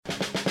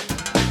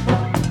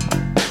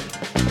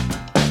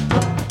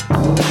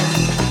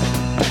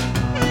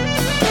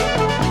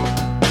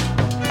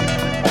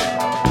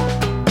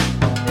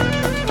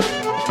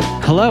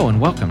Hello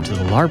and welcome to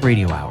the LARB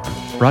Radio Hour,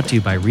 brought to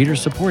you by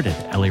reader-supported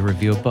LA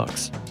Review of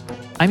Books.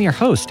 I'm your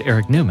host,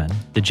 Eric Newman,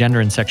 the gender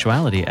and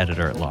sexuality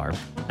editor at LARB,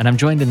 and I'm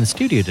joined in the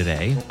studio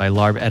today by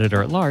LARB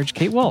editor-at-large,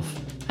 Kate Wolf.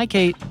 Hi,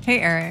 Kate. Hey,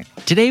 Eric.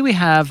 Today we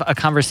have a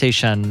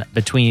conversation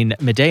between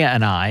Medaya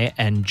and I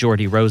and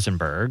Jordy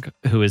Rosenberg,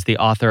 who is the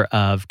author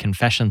of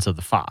Confessions of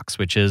the Fox,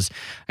 which is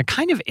a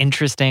kind of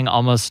interesting,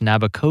 almost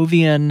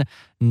Nabokovian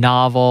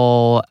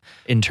novel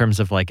in terms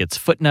of like its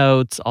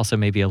footnotes, also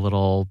maybe a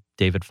little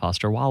David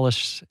Foster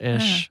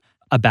Wallace-ish,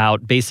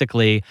 about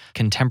basically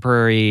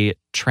contemporary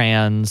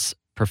trans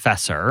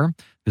professor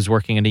who's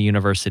working in a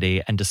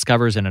university and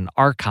discovers in an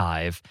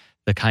archive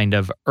the kind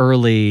of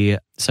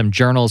some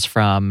journals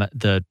from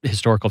the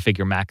historical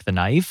figure Mac the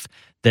Knife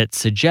that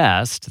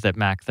suggest that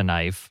Mac the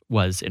Knife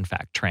was in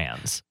fact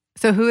trans.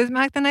 So who is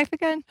Mac the Knife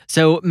again?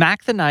 So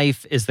Mac the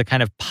Knife is the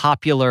kind of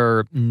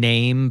popular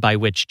name by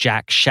which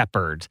Jack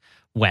Sheppard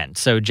went.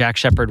 So Jack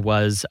Sheppard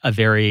was a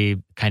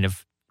very kind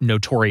of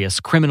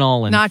notorious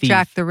criminal and Not thief.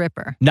 Jack the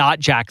Ripper.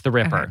 Not Jack the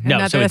Ripper. Okay.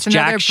 No, so it's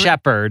Jack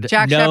Sheppard,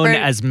 known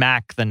as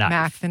Mac the Knife.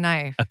 Mac the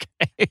Knife.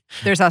 Okay.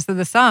 There's also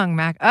the song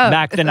Mac. Oh,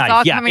 Mac the Knife.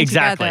 All yeah, coming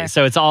exactly. Together.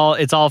 So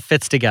it's all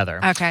fits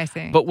together. Okay, I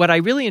see. But what I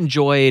really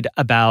enjoyed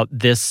about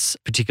this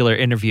particular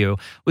interview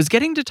was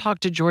getting to talk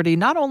to Jordy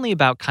not only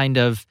about kind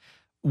of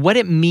what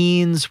it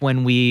means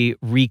when we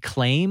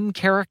reclaim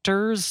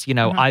characters,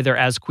 either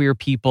as queer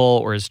people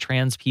or as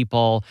trans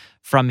people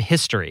from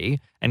history,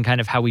 and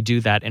kind of how we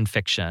do that in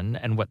fiction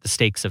and what the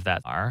stakes of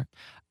that are.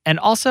 And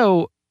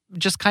also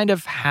just kind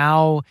of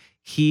how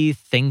he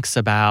thinks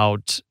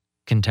about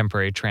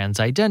contemporary trans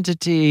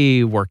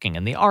identity, working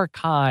in the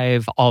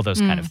archive, all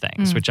those kind of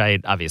things, which I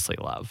obviously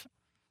love.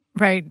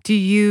 Right. Do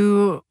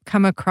you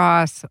come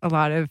across a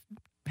lot of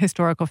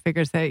historical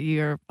figures that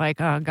you're like,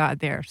 oh God,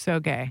 they're so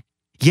gay?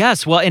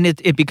 Yes, well, and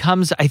it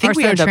becomes, I think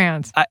or so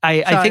trans.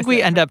 I think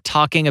we end up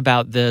talking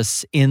about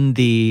this in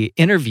the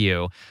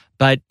interview.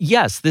 But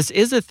yes, this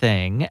is a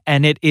thing,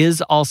 and it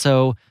is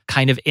also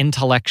kind of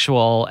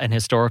intellectual and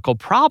historical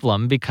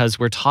problem because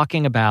we're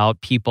talking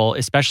about people,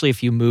 especially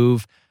if you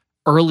move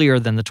earlier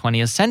than the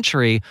 20th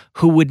century,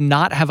 who would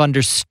not have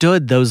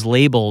understood those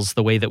labels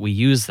the way that we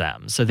use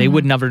them. So they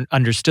would never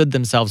understood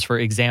themselves, for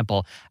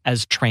example,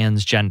 as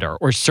transgender,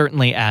 or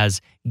certainly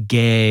as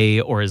gay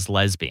or as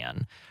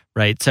lesbian,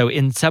 right? So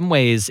in some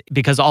ways,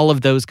 because all of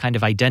those kind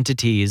of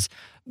identities,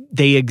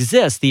 they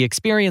exist, the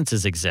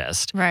experiences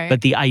exist, right.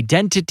 But the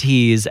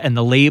identities and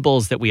the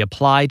labels that we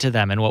apply to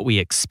them and what we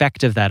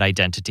expect of that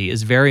identity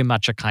is very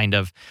much a kind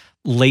of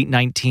late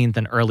 19th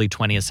and early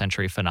 20th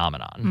century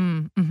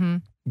phenomenon.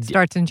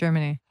 Starts in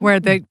Germany, where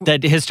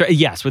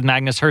yes, with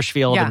Magnus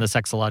Hirschfeld Yeah. and the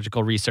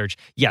sexological research.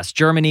 Yes,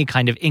 Germany,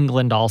 kind of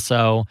England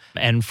also.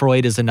 And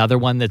Freud is another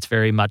one that's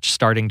very much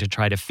starting to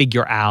try to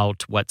figure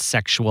out what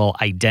sexual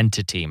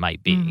identity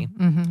might be.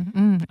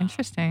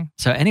 Interesting.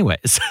 So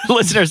anyways,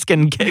 listeners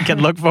can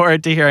look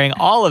forward to hearing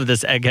all of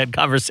this egghead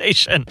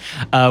conversation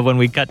when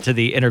we cut to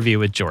the interview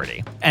with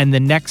Jordy. And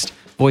the next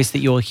voice that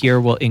you'll hear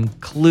will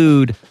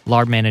include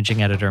LARB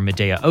managing editor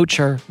Medaya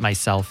Ocher,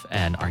 myself,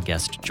 and our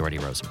guest Jordy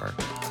Rosenberg.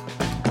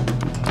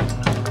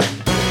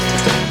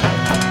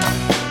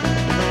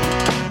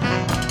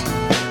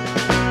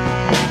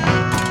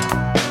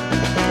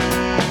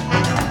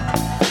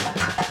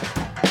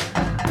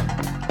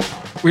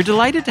 We're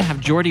delighted to have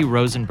Jordy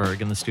Rosenberg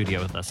in the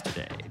studio with us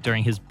today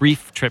during his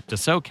brief trip to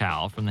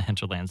SoCal from the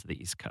hinterlands of the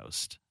East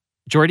Coast.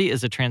 Jordy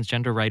is a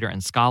transgender writer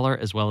and scholar,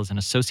 as well as an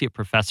associate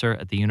professor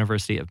at the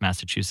University of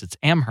Massachusetts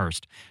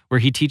Amherst, where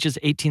he teaches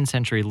 18th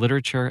century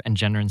literature and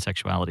gender and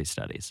sexuality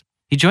studies.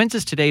 He joins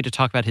us today to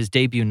talk about his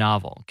debut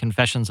novel,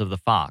 Confessions of the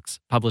Fox,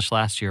 published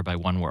last year by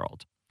One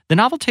World. The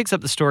novel takes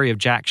up the story of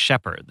Jack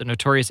Sheppard, the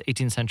notorious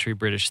 18th century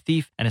British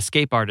thief and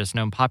escape artist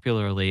known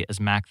popularly as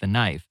Mac the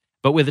Knife,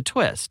 but with a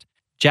twist.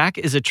 Jack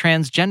is a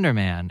transgender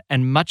man,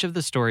 and much of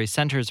the story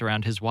centers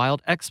around his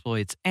wild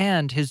exploits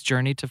and his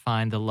journey to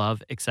find the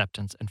love,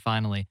 acceptance, and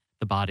finally,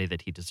 the body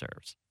that he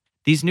deserves.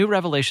 These new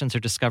revelations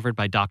are discovered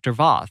by Dr.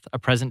 Voth, a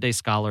present-day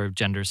scholar of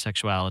gender,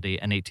 sexuality,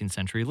 and 18th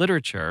century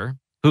literature,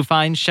 who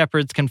finds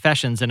Sheppard's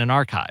confessions in an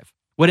archive.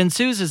 What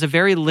ensues is a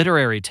very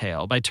literary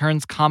tale, by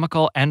turns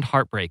comical and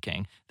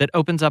heartbreaking, that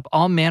opens up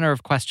all manner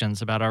of questions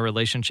about our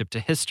relationship to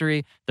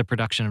history, the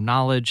production of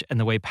knowledge, and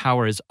the way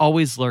power is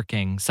always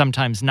lurking,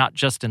 sometimes not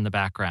just in the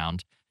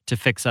background, to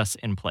fix us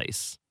in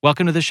place.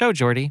 Welcome to the show,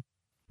 Jordy.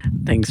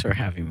 Thanks for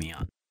having me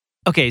on.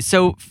 Okay,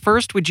 so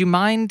first, would you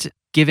mind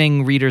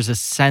giving readers a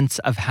sense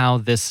of how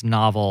this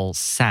novel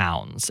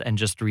sounds and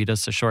just read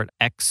us a short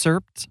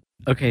excerpt?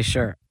 Okay,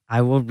 sure.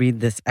 I will read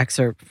this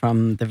excerpt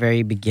from the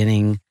very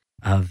beginning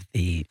of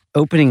the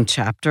opening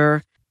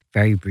chapter.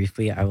 Very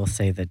briefly, I will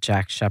say that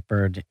Jack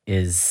Sheppard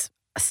is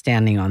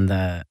standing on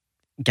the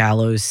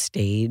gallows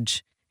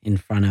stage in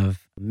front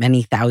of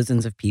many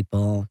thousands of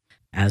people,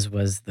 as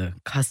was the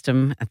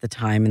custom at the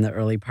time in the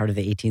early part of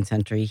the 18th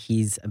century.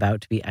 He's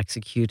about to be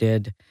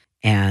executed,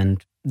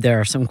 and there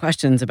are some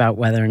questions about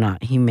whether or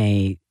not he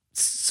may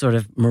sort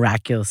of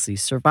miraculously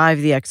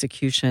survive the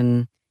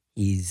execution.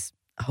 He's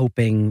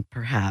hoping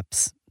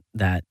perhaps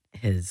that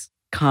his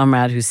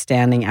comrade who's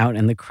standing out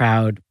in the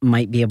crowd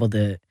might be able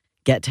to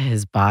get to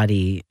his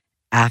body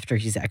after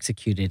he's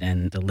executed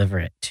and deliver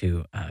it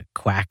to a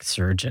quack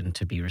surgeon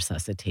to be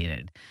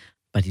resuscitated.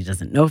 But he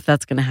doesn't know if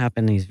that's going to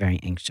happen, and he's very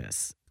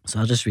anxious. So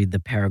I'll just read the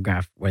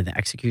paragraph where the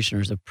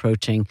executioner is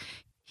approaching.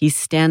 He's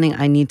standing,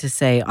 I need to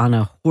say, on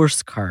a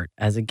horse cart,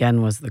 as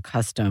again was the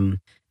custom.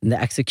 And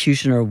the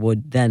executioner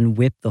would then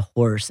whip the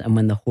horse, and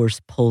when the horse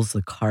pulls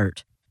the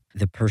cart,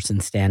 the person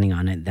standing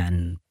on it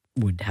then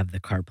would have the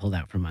cart pulled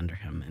out from under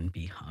him and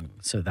be hung.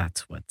 So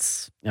that's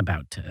what's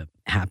about to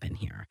happen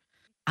here.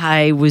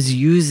 I was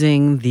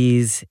using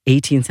these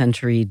 18th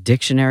century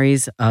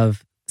dictionaries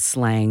of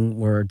slang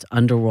words,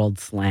 underworld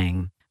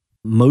slang.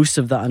 Most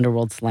of the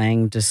underworld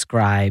slang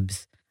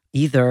describes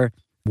either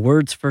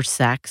words for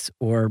sex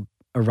or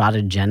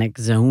erotogenic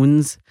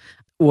zones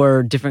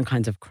or different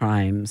kinds of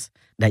crimes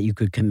that you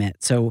could commit.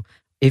 So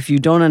if you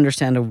don't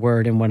understand a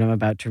word in what I'm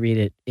about to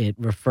read, it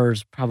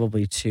refers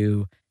probably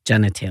to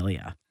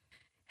genitalia.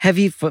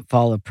 Heavy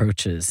footfall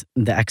approaches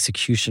the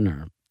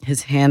executioner.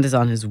 His hand is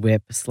on his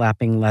whip,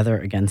 slapping leather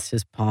against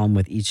his palm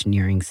with each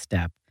nearing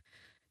step.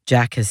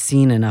 Jack has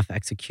seen enough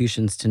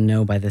executions to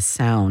know by the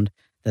sound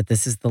that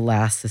this is the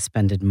last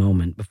suspended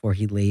moment before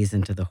he lays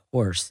into the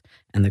horse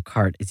and the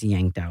cart is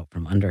yanked out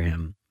from under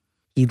him.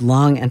 He'd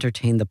long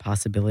entertained the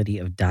possibility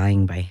of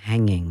dying by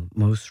hanging,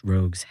 most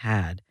rogues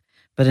had,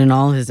 but in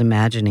all his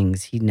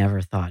imaginings he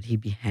never thought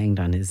he'd be hanged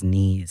on his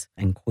knees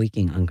and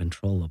quaking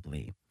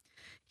uncontrollably.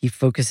 He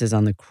focuses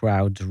on the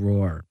crowd's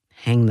roar.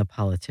 Hang the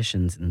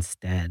politicians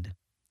instead.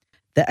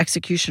 The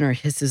executioner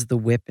hisses the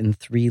whip in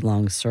 3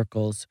 long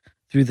circles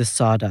through the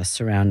sawdust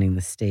surrounding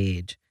the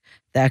stage.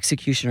 The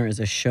executioner is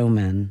a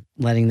showman,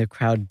 letting the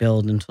crowd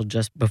build until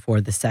just before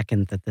the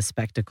second that the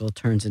spectacle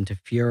turns into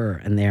furor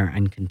and they are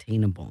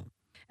uncontainable.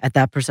 At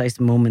that precise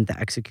moment, the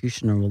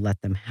executioner will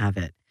let them have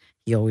it.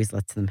 He always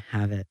lets them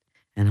have it,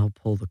 and he'll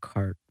pull the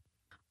cart.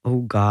 O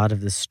God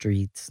of the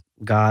streets,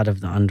 God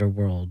of the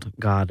underworld,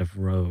 God of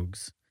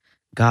rogues,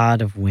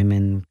 God of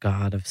women,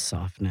 God of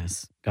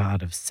softness,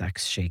 God of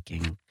sex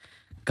shaking,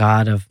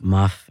 God of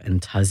muff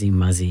and tuzzy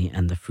muzzy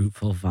and the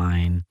fruitful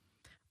vine.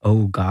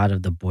 O God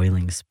of the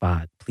boiling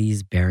spot,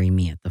 please bury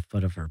me at the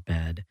foot of her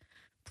bed.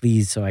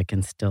 Please, so I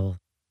can still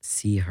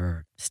see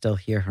her, still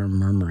hear her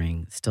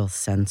murmuring, still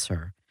sense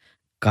her.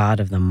 God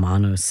of the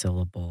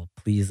monosyllable,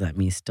 please let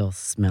me still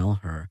smell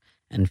her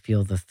and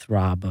feel the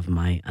throb of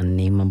my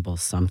unnameable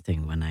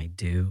something when I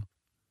do.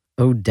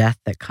 O death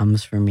that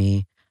comes for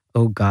me,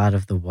 O God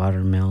of the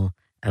watermill,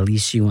 at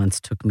least she once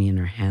took me in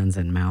her hands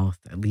and mouth.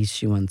 At least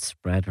she once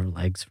spread her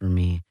legs for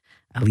me.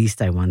 At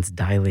least I once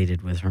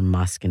dilated with her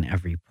musk in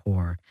every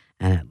pore.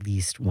 And at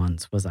least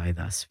once was I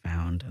thus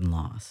found and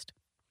lost.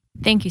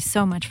 Thank you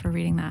so much for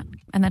reading that.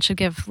 And that should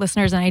give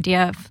listeners an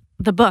idea of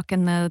the book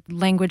and the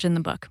language in the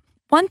book.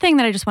 One thing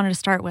that I just wanted to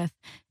start with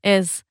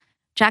is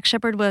Jack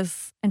Sheppard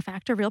was, in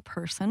fact, a real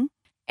person.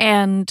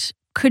 And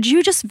could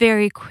you just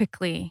very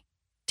quickly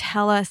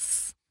tell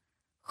us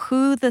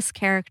who this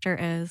character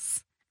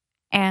is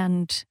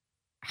and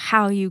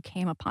how you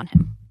came upon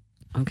him?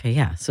 Okay,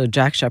 yeah. So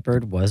Jack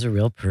Sheppard was a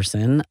real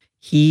person.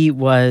 He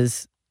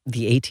was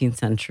the 18th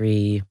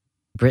century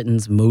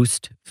Britain's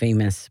most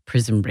famous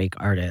prison break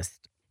artist.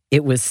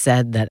 It was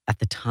said that at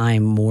the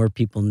time, more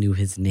people knew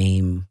his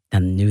name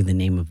than knew the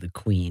name of the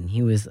Queen.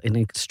 He was an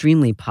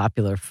extremely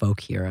popular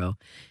folk hero.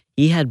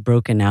 He had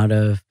broken out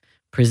of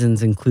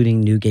prisons,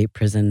 including Newgate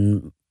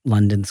Prison,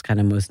 London's kind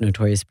of most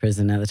notorious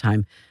prison at the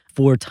time,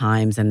 4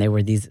 times, and they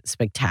were these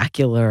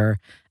spectacular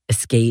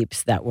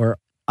escapes that were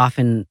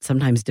often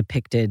sometimes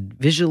depicted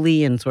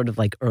visually in sort of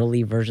like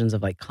early versions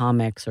of like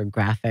comics or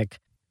graphic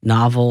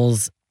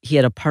novels. He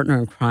had a partner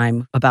in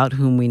crime about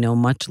whom we know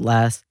much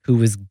less, who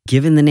was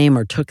given the name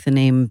or took the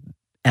name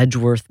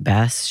Edgeworth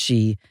Bess.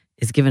 She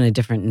is given a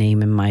different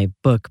name in my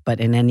book, but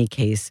in any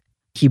case,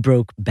 he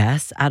broke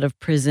Bess out of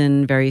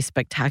prison very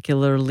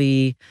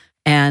spectacularly.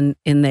 And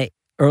in the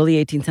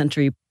early 18th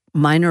century,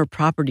 minor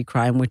property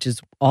crime, which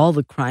is all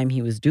the crime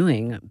he was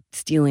doing,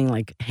 stealing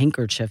like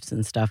handkerchiefs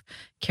and stuff,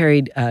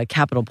 carried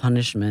capital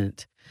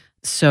punishment.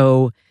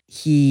 So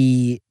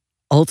he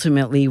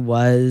ultimately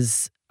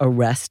was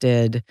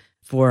arrested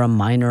for a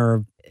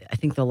minor, I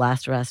think the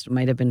last arrest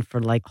might have been for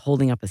like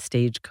holding up a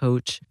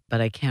stagecoach, but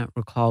I can't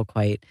recall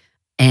quite,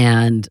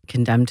 and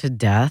condemned to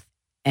death.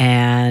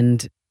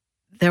 And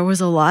there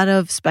was a lot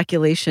of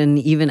speculation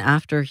even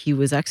after he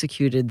was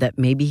executed that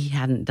maybe he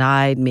hadn't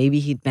died, maybe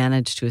he'd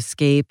managed to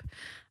escape,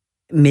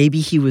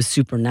 maybe he was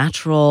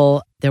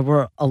supernatural. There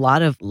were a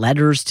lot of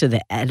letters to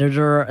the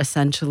editor,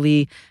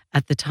 essentially,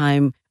 at the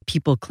time,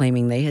 people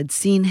claiming they had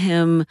seen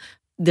him.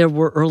 There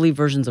were early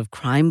versions of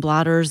crime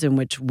blotters in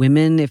which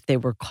women, if they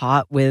were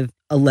caught with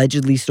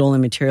allegedly stolen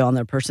material on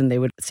their person, they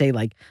would say,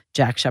 like,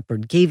 Jack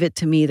Sheppard gave it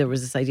to me. There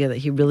was this idea that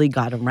he really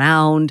got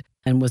around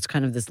and was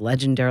kind of this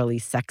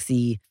legendarily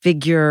sexy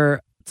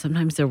figure.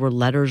 Sometimes there were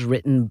letters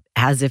written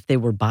as if they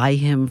were by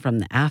him from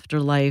the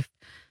afterlife.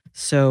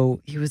 So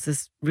he was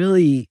this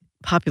really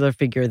popular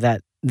figure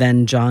that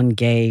then John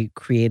Gay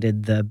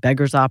created the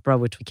Beggar's Opera,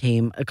 which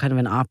became a kind of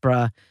an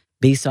opera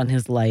based on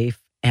his life.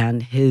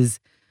 and his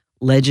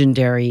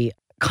legendary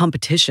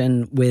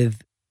competition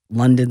with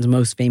London's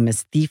most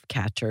famous thief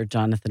catcher,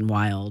 Jonathan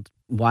Wild.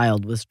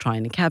 Wild was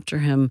trying to capture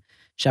him.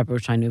 Sheppard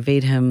was trying to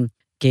evade him.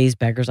 Gay's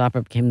Beggar's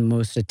Opera became the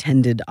most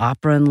attended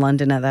opera in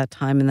London at that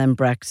time. And then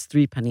Brecht's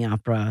Threepenny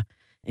Opera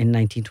in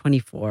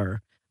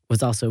 1924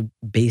 was also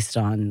based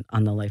on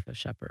the life of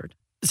Sheppard.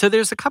 So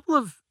there's a couple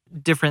of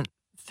different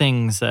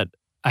things that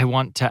I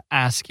want to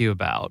ask you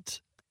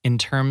about in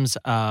terms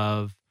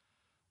of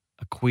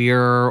a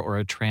queer or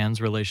a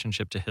trans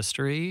relationship to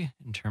history,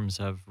 in terms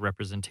of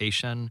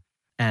representation.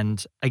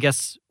 And I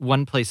guess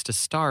one place to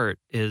start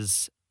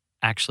is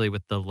actually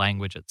with the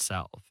language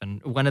itself.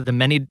 And one of the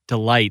many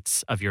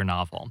delights of your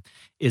novel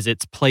is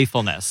its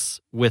playfulness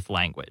with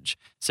language.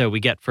 So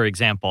we get, for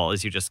example,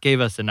 as you just gave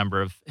us, a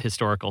number of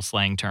historical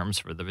slang terms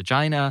for the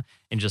vagina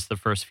in just the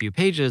first few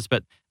pages,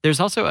 but there's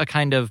also a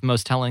kind of,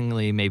 most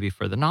tellingly maybe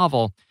for the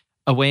novel,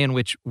 a way in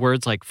which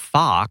words like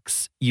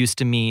fox used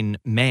to mean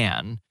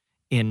man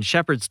in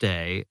Sheppard's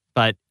day,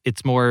 but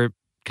it's more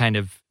kind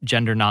of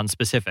gender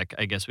non-specific,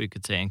 I guess we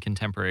could say, in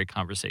contemporary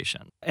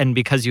conversation. And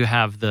because you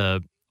have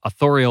the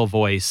authorial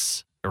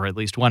voice, or at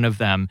least one of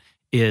them,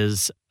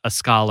 is a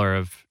scholar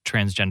of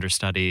transgender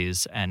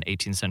studies and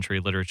 18th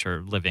century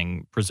literature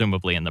living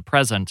presumably in the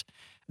present,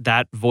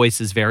 that voice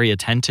is very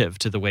attentive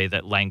to the way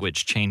that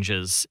language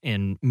changes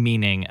in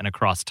meaning and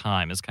across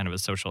time as kind of a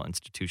social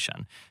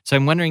institution. So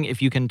I'm wondering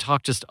if you can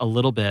talk just a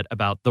little bit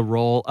about the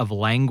role of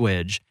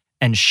language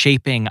and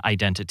shaping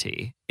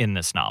identity in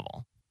this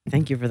novel.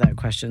 Thank you for that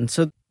question.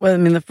 So,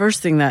 the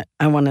first thing that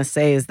I want to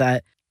say is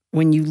that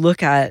when you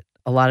look at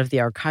a lot of the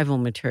archival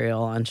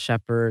material on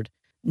Sheppard,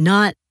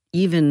 not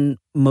even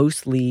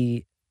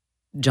mostly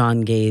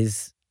John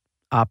Gay's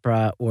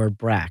opera or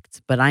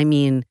Brecht's, but I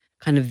mean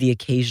kind of the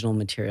occasional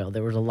material.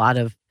 There was a lot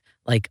of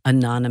like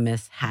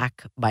anonymous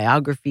hack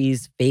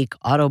biographies, fake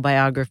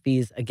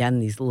autobiographies, again,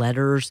 these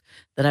letters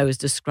that I was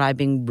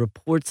describing,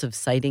 reports of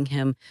citing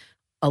him.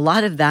 A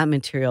lot of that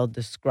material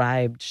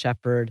described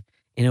Sheppard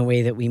in a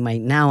way that we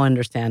might now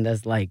understand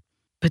as like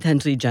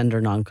potentially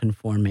gender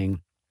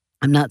nonconforming.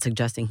 I'm not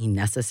suggesting he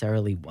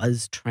necessarily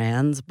was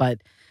trans,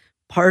 but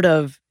part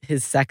of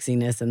his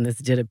sexiness, and this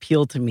did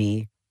appeal to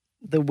me,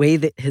 the way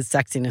that his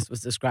sexiness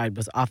was described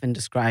was often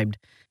described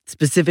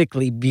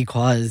specifically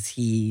because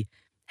he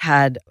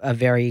had a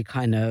very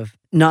kind of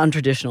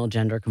non-traditional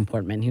gender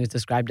comportment. He was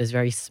described as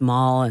very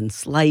small and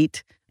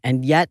slight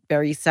and yet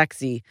very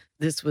sexy.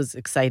 This was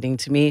exciting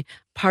to me.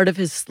 Part of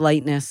his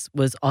slightness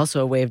was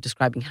also a way of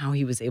describing how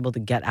he was able to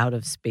get out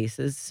of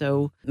spaces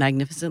so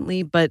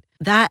magnificently. But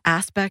that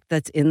aspect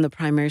that's in the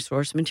primary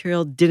source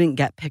material didn't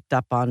get picked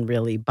up on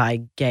really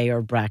by Gay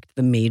or Brecht,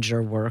 the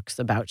major works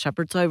about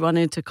Sheppard. So I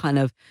wanted to kind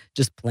of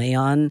just play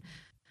on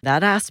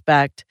that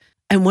aspect.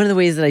 And one of the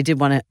ways that I did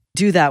want to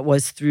do that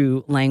was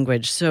through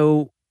language.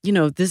 So,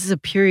 this is a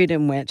period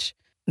in which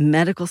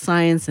medical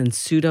science and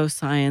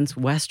pseudoscience,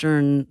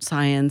 Western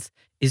science,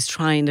 is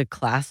trying to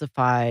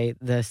classify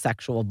the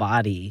sexual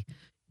body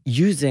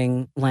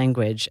using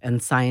language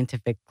and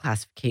scientific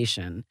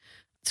classification.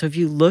 So if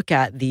you look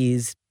at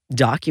these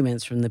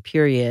documents from the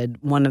period,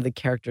 one of the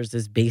characters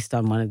is based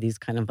on one of these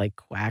kind of like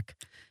quack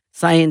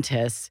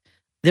scientists.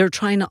 They're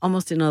trying to,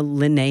 almost in a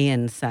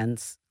Linnaean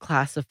sense,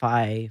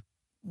 classify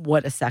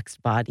what a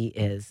sexed body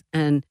is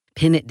and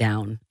pin it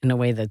down in a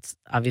way that's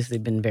obviously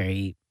been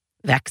very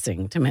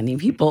vexing to many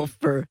people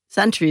for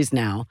centuries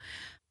now.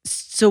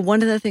 So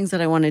one of the things that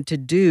I wanted to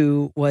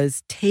do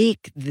was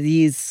take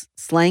these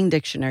slang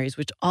dictionaries,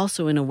 which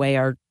also in a way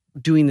are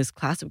doing this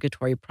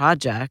classificatory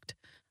project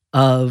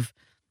of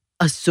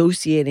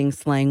associating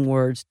slang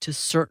words to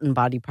certain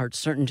body parts,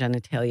 certain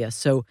genitalia.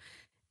 So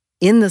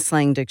in the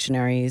slang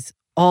dictionaries,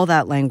 all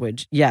that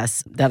language,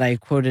 yes, that I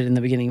quoted in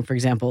the beginning, for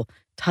example,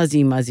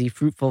 tuzzy muzzy,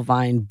 fruitful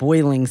vine,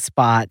 boiling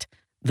spot,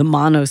 the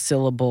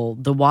monosyllable,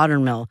 the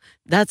watermill,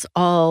 that's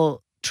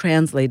all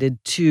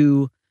translated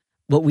to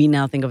what we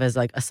now think of as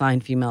like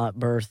assigned female at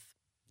birth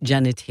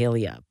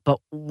genitalia. But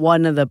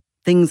one of the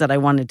things that I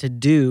wanted to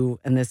do,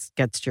 and this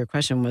gets to your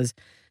question, was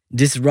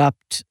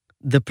disrupt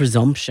the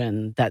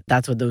presumption that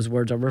that's what those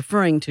words are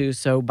referring to.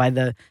 So by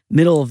the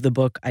middle of the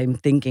book, I'm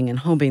thinking and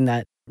hoping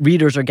that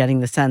readers are getting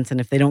the sense, and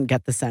if they don't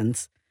get the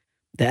sense,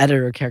 the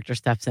editor character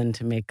steps in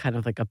to make kind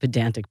of like a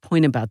pedantic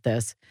point about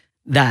this,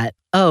 that,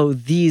 oh,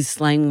 these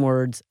slang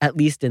words, at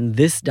least in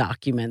this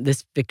document,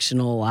 this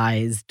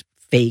fictionalized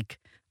fake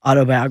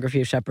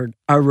autobiography of Sheppard,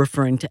 are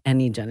referring to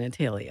any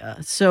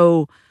genitalia.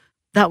 So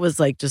that was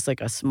like just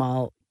like a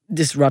small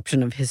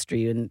disruption of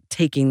history and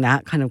taking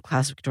that kind of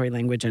classificatory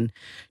language and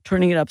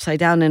turning it upside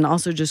down, and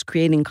also just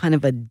creating kind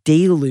of a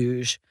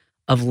deluge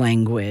of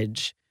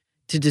language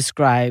to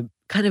describe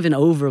kind of an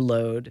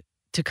overload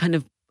to kind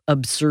of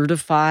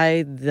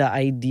absurdify the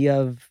idea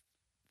of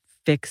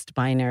fixed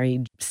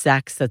binary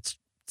sex that's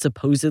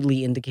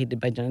supposedly indicated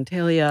by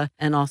genitalia,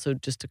 and also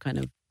just to kind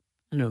of,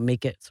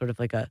 make it sort of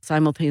like a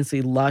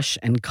simultaneously lush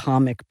and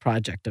comic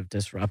project of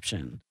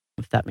disruption,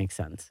 if that makes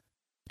sense.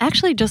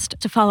 Actually, just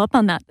to follow up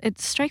on that, it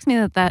strikes me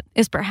that that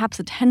is perhaps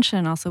a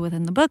tension also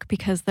within the book,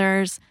 because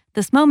there's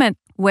this moment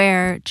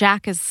where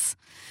Jack is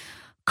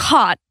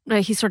caught.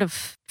 He's sort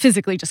of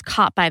physically just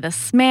caught by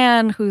this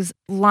man who's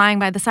lying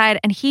by the side,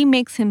 and he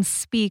makes him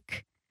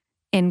speak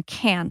in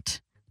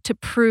cant to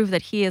prove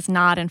that he is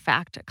not, in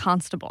fact, a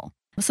constable.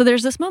 So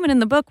there's this moment in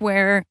the book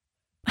where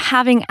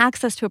having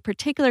access to a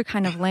particular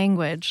kind of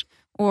language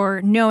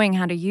or knowing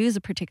how to use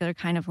a particular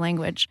kind of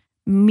language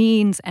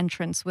means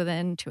entrance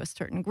within to a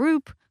certain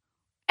group,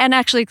 and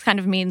actually kind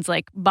of means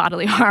like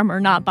bodily harm or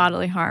not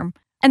bodily harm.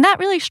 And that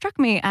really struck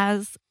me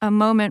as a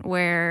moment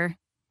where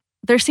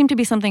there seemed to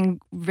be something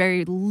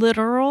very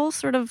literal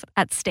sort of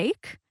at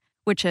stake,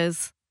 which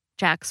is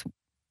Jack's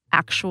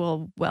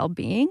actual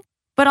well-being,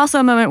 but also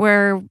a moment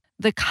where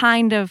the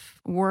kind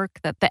of work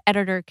that the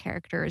editor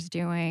character is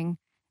doing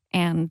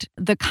and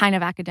the kind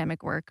of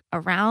academic work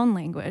around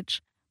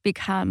language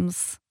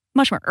becomes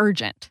much more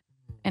urgent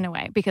in a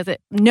way, because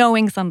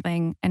knowing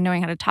something and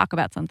knowing how to talk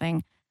about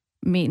something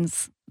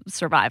means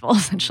survival,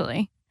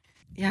 essentially.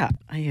 Yeah,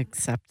 I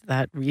accept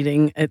that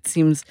reading. It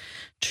seems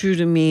true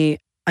to me.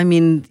 I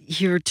mean,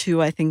 here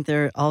too, I think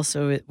it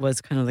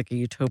was kind of like a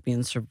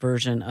utopian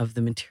subversion of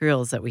the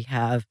materials that we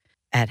have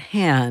at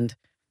hand.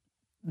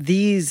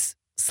 These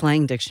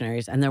slang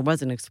dictionaries, and there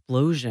was an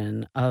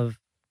explosion of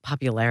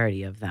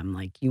popularity of them.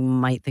 Like, you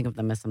might think of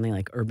them as something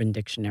like Urban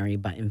Dictionary,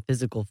 but in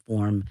physical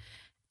form.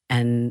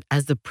 And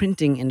as the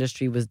printing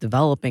industry was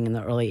developing in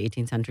the early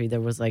 18th century,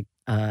 there was like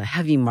a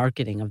heavy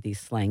marketing of these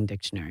slang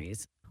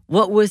dictionaries.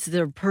 What was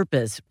their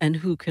purpose and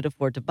who could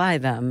afford to buy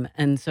them?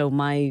 And so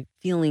my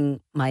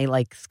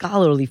like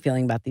scholarly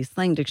feeling about these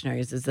slang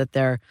dictionaries is that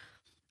they're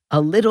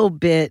a little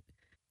bit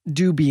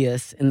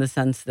dubious in the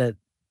sense that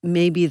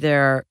maybe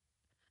they're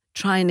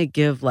trying to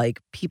give like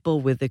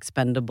people with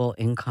expendable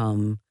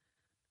income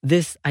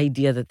this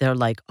idea that they're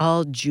like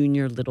all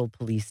junior little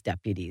police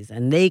deputies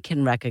and they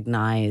can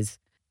recognize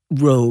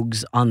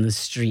rogues on the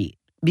street.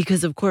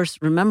 Because of course,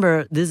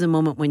 remember, this is a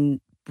moment when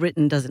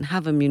Britain doesn't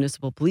have a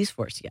municipal police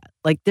force yet.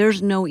 Like,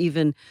 there's no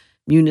even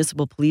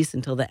municipal police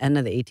until the end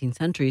of the 18th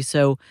century.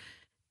 So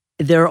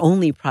they're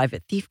only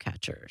private thief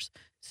catchers.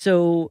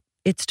 So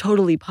it's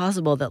totally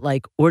possible that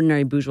like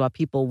ordinary bourgeois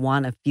people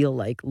want to feel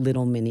like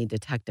little mini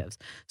detectives.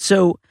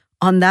 So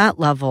on that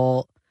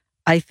level,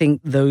 I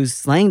think those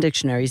slang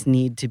dictionaries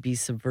need to be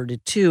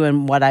subverted too.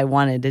 And what I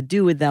wanted to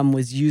do with them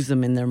was use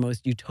them in their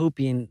most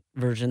utopian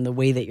version, the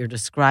way that you're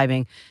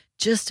describing,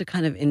 just to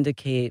kind of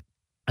indicate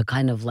a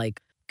kind of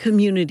like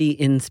community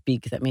in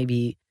speak that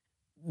maybe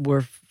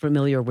we're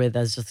familiar with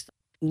as just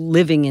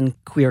living in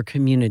queer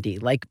community.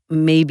 Like,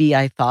 maybe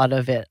I thought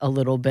of it a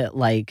little bit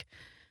like,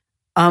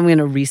 I'm going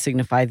to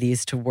re-signify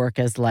these to work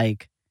as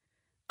like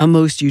a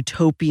most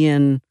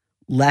utopian,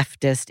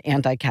 leftist,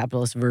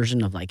 anti-capitalist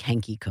version of like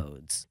hanky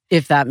codes,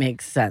 if that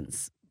makes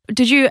sense.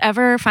 Did you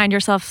ever find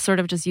yourself sort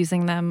of just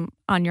using them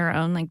on your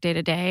own, like day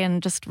to day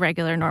and just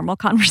regular, normal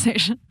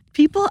conversation?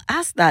 People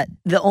ask that.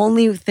 The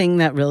only thing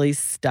that really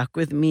stuck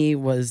with me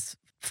was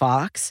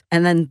fox.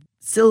 And then,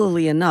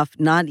 sillily enough,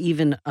 not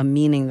even a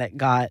meaning that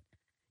got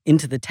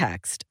into the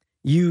text.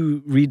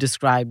 You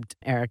redescribed,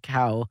 Eric,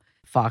 how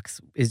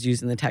fox is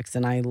used in the text,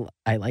 and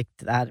I liked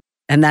that.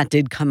 And that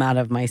did come out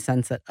of my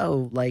sense that,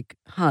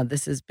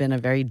 this has been a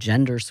very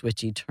gender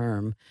switchy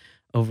term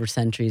over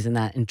centuries, and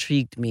that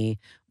intrigued me.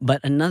 But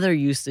another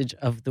usage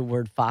of the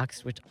word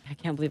fox, which I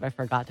can't believe I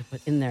forgot to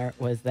put in there,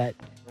 was that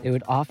they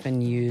would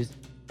often use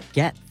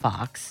get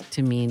fox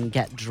to mean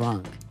get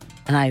drunk.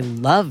 And I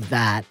love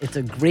that. It's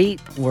a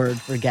great word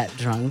for get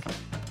drunk.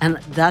 And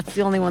that's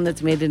the only one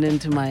that's made it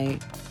into my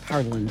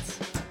parlance.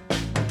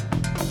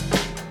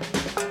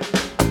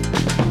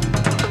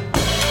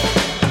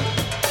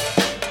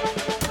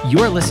 You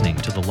are listening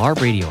to the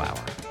LARB Radio Hour,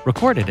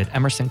 recorded at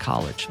Emerson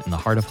College in the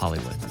heart of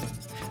Hollywood.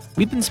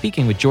 We've been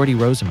speaking with Jordy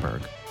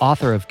Rosenberg,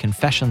 author of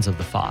Confessions of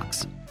the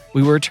Fox.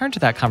 We will return to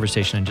that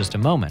conversation in just a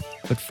moment,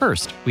 but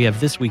first, we have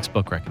this week's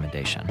book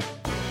recommendation.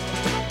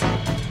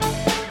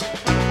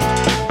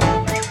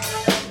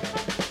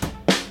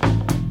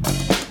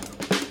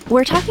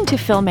 We're talking to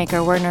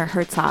filmmaker Werner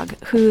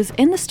Herzog, who's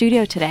in the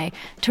studio today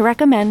to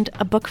recommend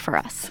a book for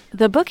us.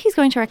 The book he's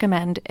going to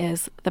recommend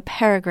is The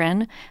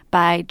Peregrine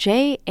by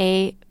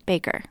J.A.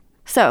 Baker.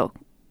 So,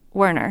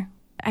 Werner,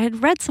 I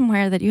had read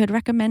somewhere that you had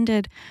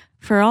recommended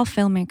for all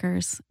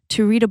filmmakers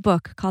to read a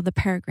book called The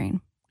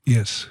Peregrine.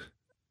 Yes.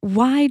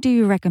 Why do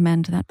you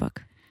recommend that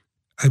book?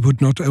 I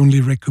would not only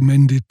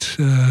recommend it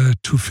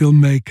to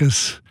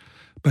filmmakers,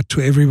 but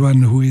to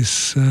everyone who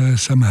is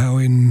somehow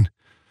in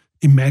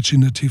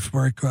imaginative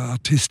work or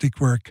artistic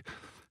work.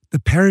 The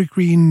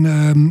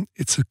Peregrine,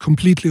 it's a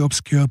completely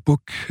obscure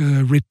book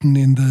written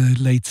in the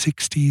late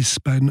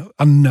 60s by an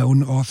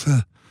unknown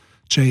author,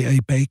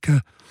 J.A.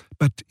 Baker,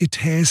 but it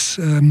has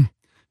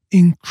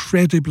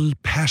incredible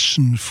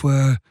passion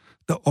for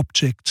the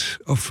object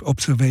of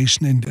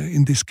observation, and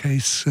in this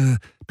case,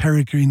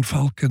 peregrine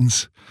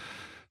falcons.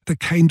 The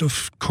kind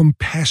of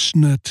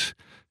compassionate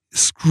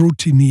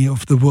scrutiny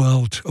of the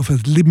world, of a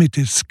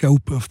limited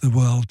scope of the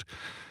world,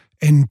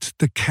 and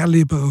the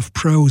caliber of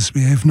prose.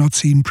 We have not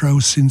seen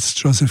prose since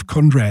Joseph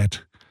Conrad.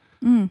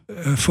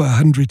 For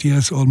 100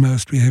 years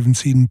almost, we haven't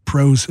seen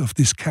prose of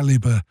this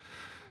caliber.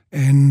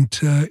 And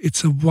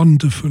it's a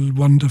wonderful,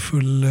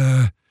 wonderful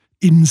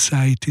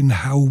insight in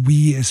how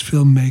we as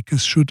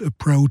filmmakers should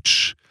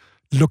approach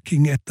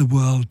looking at the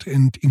world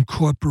and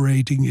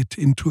incorporating it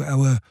into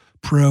our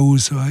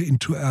prose or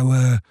into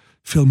our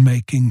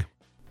filmmaking.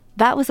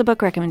 That was a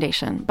book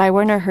recommendation by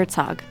Werner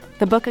Herzog.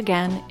 The book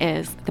again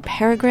is The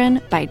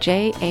Peregrine by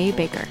J.A.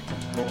 Baker.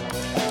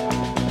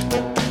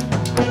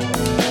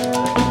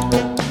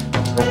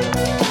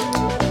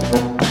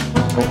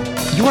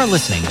 You are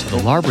listening to the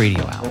LARB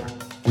Radio Hour.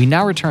 We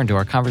now return to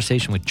our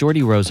conversation with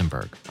Jordy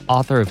Rosenberg,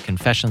 author of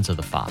Confessions of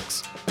the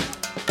Fox.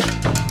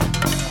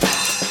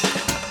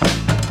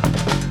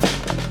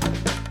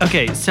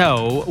 Okay,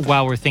 so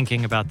while we're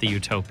thinking about the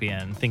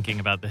utopian, thinking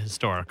about the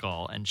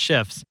historical and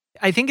shifts,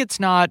 I think it's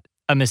not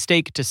a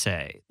mistake to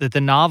say that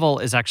the novel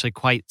is actually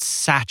quite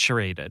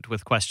saturated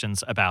with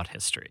questions about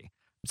history.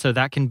 So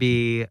that can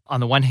be,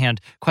 on the one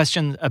hand,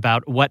 questions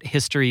about what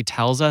history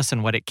tells us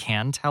and what it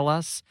can tell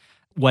us,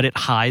 what it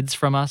hides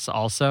from us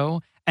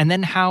also, and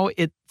then how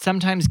it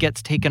sometimes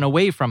gets taken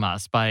away from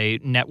us by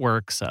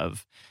networks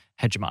of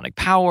hegemonic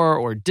power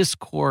or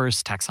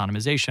discourse,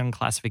 taxonomization,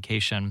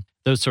 classification,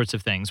 those sorts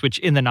of things, which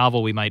in the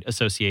novel we might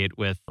associate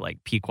with like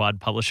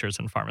Pequod Publishers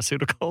and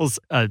Pharmaceuticals,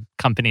 a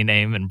company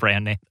name and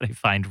brand name that I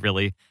find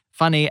really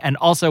funny, and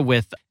also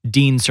with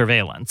Dean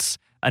surveillance,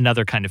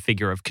 another kind of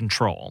figure of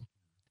control.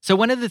 So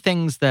one of the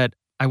things that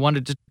I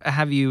wanted to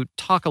have you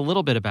talk a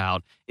little bit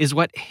about is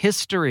what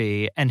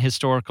history and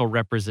historical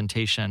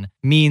representation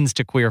means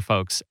to queer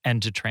folks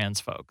and to trans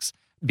folks.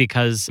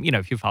 Because, you know,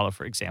 if you follow,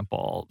 for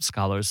example,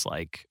 scholars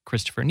like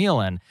Christopher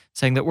Nealon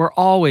saying that we're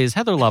always,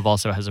 Heather Love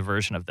also has a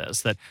version of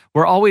this, that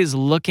we're always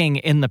looking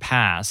in the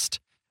past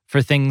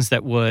for things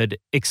that would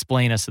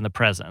explain us in the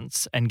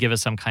present and give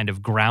us some kind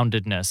of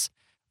groundedness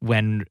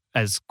when,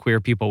 as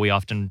queer people, we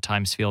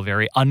oftentimes feel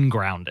very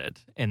ungrounded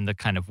in the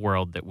kind of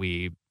world that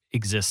we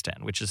exist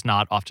in, which is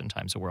not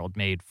oftentimes a world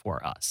made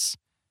for us.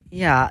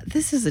 Yeah,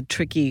 this is a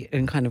tricky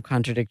and kind of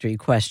contradictory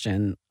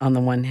question. On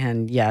the one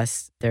hand,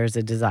 yes, there's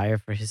a desire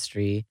for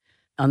history.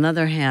 On the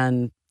other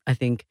hand, I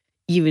think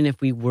even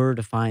if we were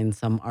to find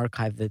some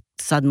archive that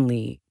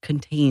suddenly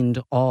contained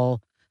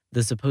all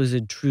the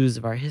supposed truths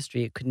of our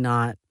history, it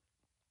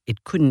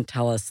couldn't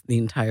tell us the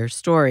entire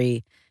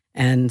story.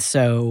 And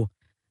so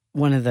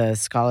one of the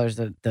scholars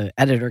that the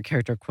editor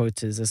character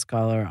quotes is a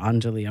scholar,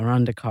 Anjali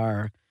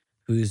Arandikar,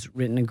 who's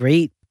written a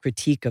great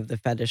critique of the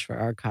fetish for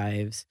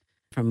archives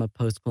from a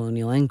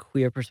post-colonial and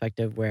queer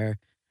perspective, where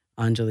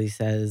Anjali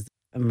says,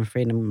 I'm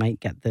afraid I might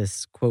get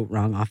this quote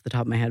wrong off the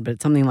top of my head, but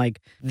it's something like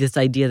this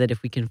idea that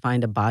if we can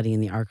find a body in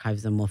the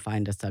archives, then we'll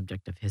find a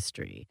subject of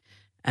history.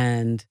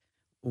 And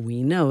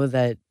we know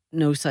that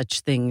no such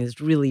thing is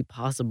really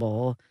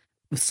possible.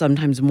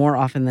 Sometimes more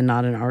often than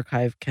not, an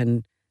archive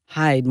can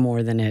hide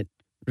more than it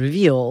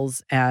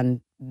reveals.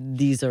 And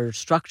these are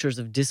structures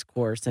of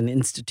discourse and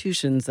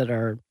institutions that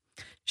are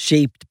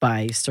shaped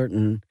by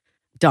certain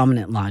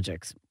dominant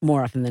logics,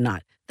 more often than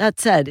not. That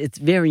said, it's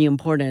very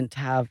important to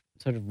have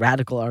sort of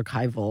radical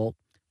archival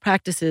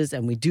practices,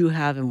 and we do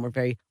have, and we're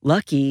very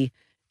lucky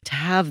to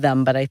have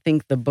them. But I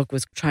think the book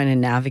was trying to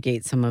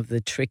navigate some of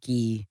the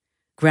tricky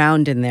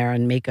ground in there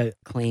and make a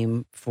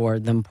claim for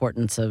the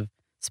importance of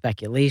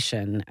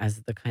speculation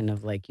as the kind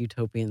of like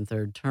utopian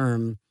third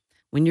term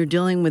when you're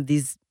dealing with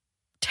these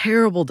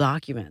terrible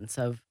documents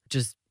of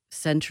just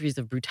centuries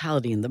of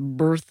brutality and the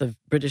birth of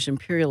British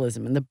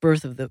imperialism and the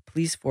birth of the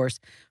police force.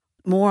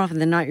 More often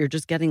than not, you're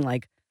just getting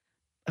like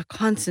a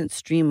constant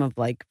stream of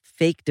like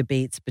fake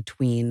debates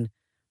between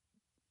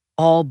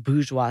all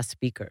bourgeois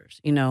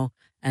speakers, you know?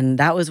 And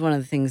that was one of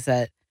the things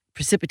that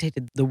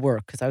precipitated the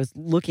work, because I was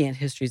looking at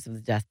histories of the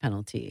death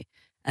penalty.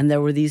 And there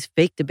were these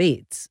fake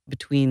debates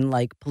between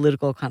like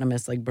political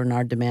economists like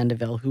Bernard de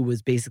Mandeville, who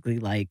was basically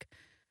like,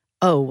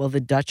 oh, well, the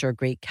Dutch are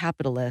great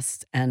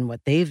capitalists, and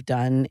what they've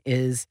done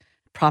is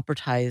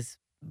propertize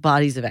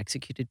bodies of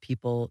executed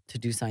people to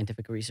do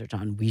scientific research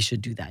on. We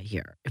should do that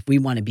here if we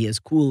want to be as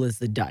cool as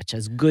the Dutch,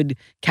 as good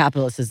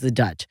capitalists as the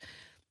Dutch.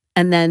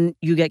 And then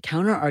you get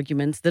counter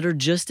arguments that are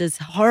just as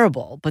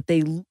horrible, but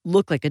they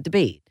look like a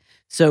debate.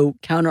 So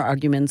counter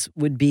arguments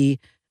would be,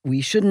 we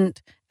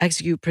shouldn't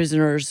execute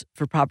prisoners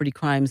for property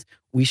crimes.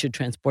 We should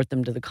transport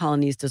them to the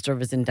colonies to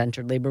serve as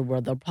indentured labor, where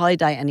they'll probably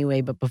die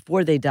anyway, but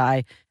before they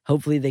die,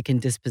 hopefully they can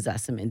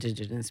dispossess some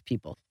indigenous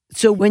people.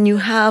 So when you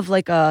have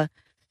like a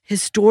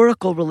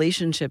historical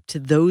relationship to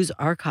those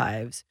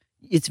archives,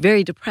 it's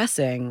very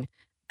depressing.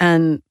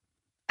 And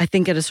I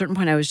think at a certain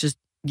point I was just,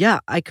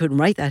 I could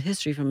write that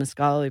history from a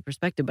scholarly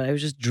perspective, but I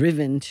was just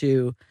driven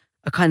to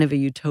a kind of a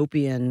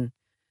utopian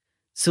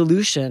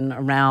solution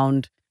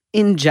around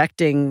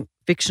injecting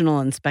fictional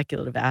and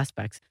speculative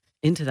aspects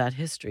into that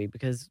history,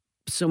 because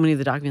so many of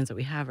the documents that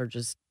we have are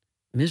just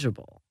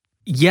miserable.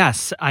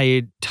 Yes,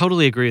 I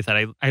totally agree with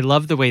that. I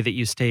love the way that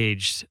you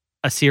staged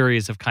a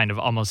series of kind of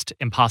almost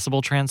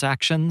impossible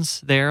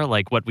transactions there,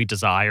 like what we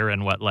desire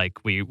and what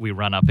like we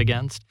run up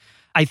against.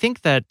 I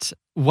think that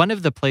one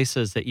of the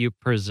places that you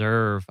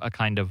preserve a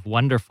kind of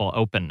wonderful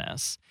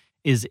openness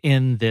is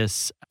in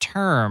this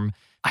term.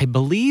 I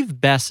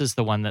believe Bess is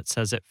the one that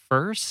says it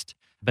first,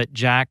 but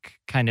Jack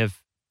kind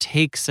of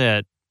takes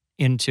it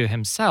into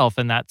himself,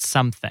 and that's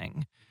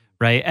something,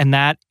 right? And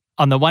that,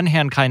 on the one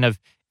hand, kind of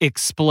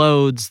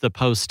explodes the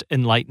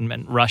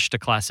post-Enlightenment rush to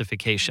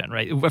classification,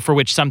 right? For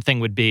which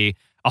something would be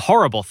a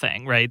horrible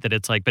thing, right? That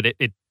it's like, but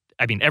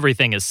I mean,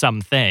 everything is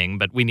something,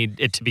 but we need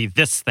it to be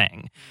this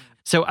thing.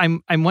 So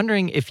I'm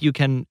wondering if you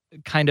can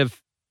kind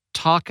of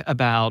talk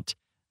about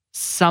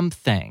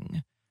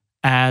something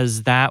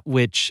as that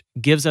which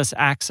gives us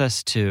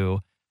access to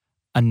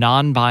a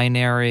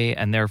non-binary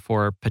and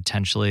therefore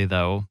potentially,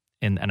 though,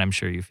 and I'm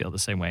sure you feel the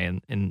same way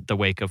in the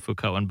wake of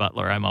Foucault and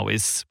Butler, I'm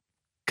always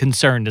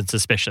concerned and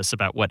suspicious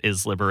about what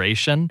is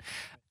liberation,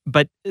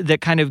 but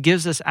that kind of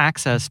gives us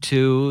access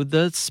to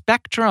the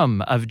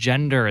spectrum of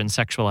gender and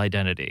sexual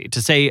identity,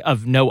 to say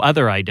of no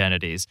other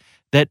identities,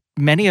 that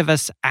many of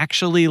us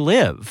actually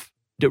live,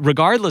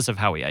 regardless of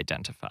how we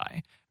identify,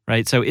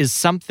 right? So is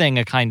something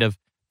a kind of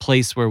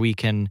place where we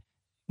can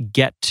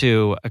get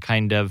to a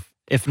kind of,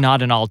 if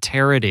not an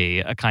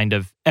alterity, a kind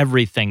of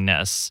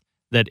everythingness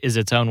that is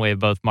its own way of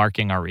both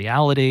marking our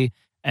reality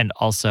and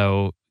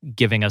also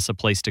giving us a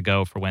place to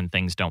go for when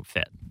things don't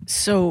fit?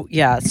 So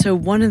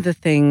one of the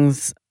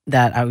things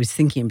that I was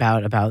thinking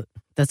about,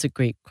 that's a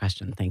great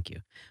question, thank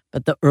you.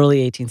 But the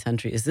early 18th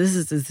century is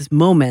this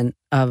moment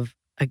of,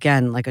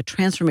 again, like a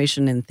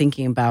transformation in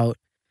thinking about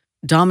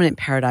dominant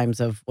paradigms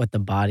of what the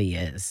body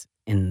is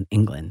in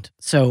England.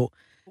 So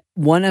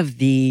one of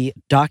the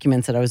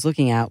documents that I was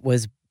looking at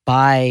was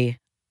by,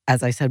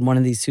 as I said, one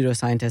of these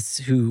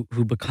pseudoscientists who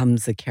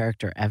becomes the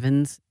character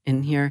Evans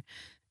in here.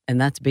 And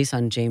that's based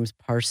on James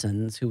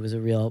Parsons, who was a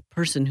real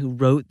person who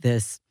wrote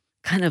this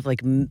kind of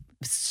like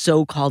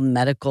so-called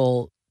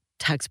medical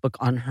textbook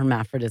on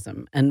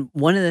hermaphroditism. And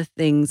one of the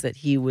things that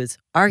he was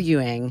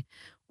arguing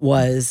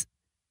was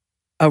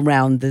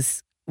around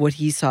this, what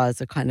he saw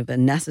as a kind of a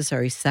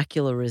necessary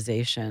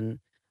secularization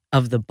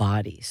of the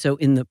body. So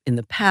in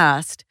the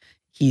past,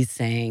 he's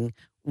saying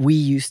we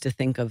used to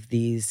think of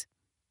these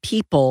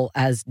people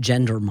as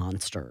gender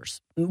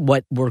monsters,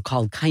 what were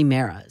called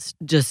chimeras,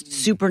 just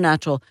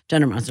supernatural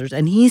gender monsters.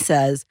 And he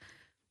says,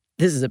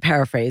 this is a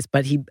paraphrase,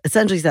 but he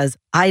essentially says,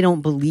 I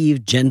don't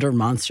believe gender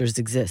monsters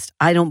exist.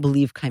 I don't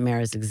believe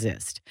chimeras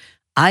exist.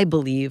 I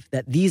believe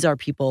that these are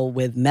people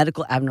with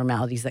medical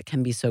abnormalities that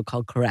can be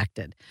so-called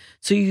corrected.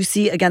 So you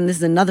see, again, this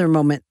is another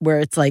moment where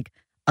it's like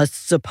a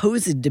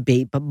supposed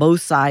debate, but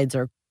both sides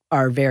are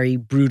very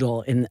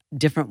brutal in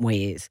different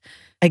ways.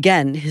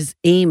 Again, his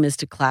aim is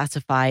to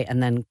classify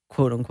and then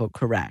quote unquote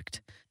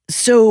correct.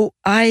 So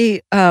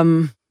I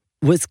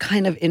was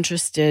kind of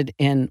interested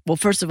in, well,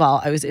 first of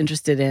all, I was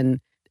interested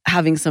in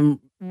having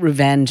some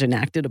revenge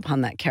enacted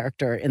upon that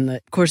character in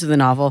the course of the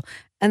novel.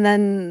 And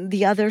then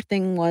the other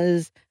thing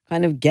was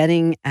kind of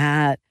getting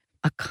at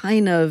a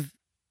kind of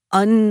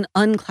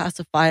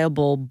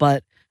unclassifiable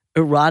but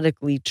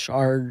erotically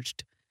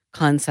charged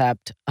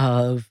concept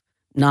of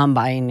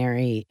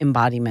non-binary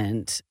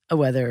embodiment,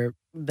 whether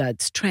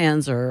that's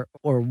trans or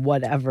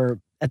whatever.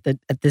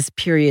 At this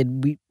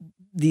period,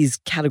 these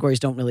categories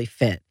don't really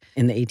fit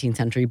in the 18th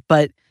century.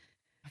 But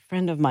a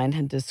friend of mine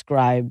had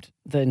described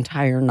the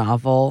entire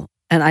novel,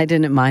 and I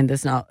didn't mind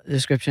this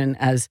description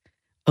as,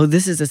 oh,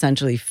 this is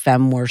essentially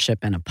femme worship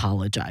and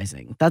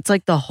apologizing. That's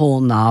like the whole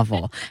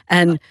novel.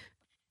 And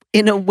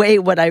in a way,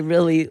 what I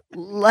really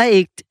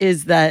liked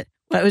is that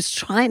what I was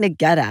trying to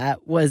get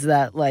at was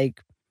that,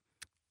 like,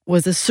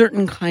 was a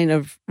certain kind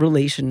of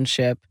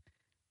relationship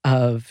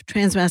of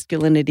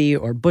transmasculinity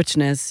or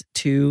butchness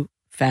to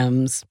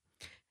femmes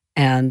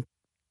and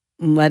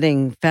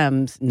letting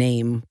femmes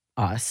name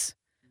us,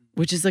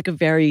 which is like a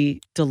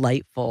very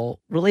delightful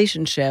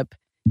relationship.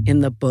 In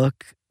the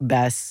book,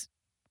 Bess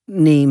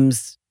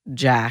names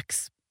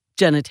Jack's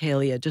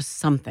genitalia just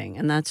something.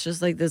 And that's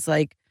just like this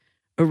like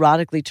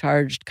erotically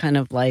charged kind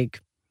of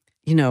like,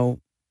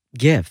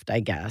 gift, I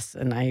guess.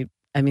 And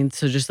I mean,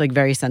 so just like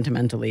very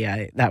sentimentally,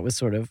 that was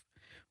sort of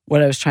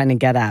what I was trying to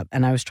get at.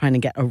 And I was trying to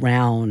get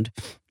around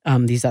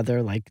these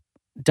other like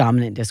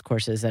dominant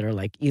discourses that are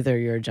like either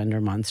you're a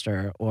gender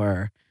monster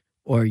or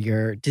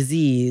you're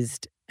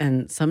diseased.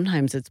 And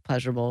sometimes it's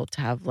pleasurable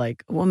to have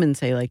like a woman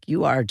say like,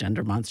 you are a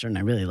gender monster, and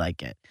I really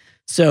like it.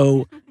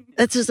 So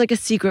that's just like a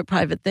secret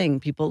private thing.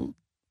 People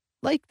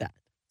like that.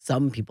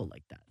 Some people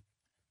like that.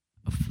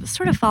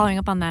 Sort of following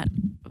up on that,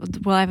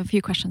 well, I have a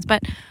few questions,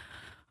 but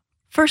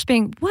first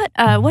being,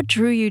 what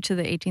drew you to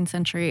the 18th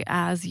century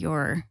as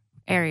your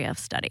area of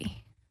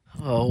study?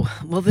 Oh,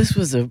 well, this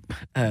was a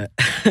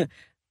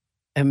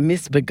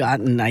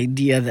misbegotten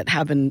idea that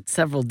happened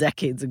several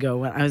decades ago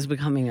when I was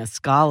becoming a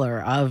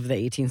scholar of the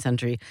 18th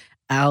century.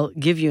 I'll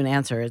give you an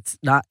answer. It's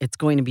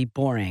going to be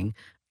boring.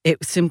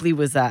 It simply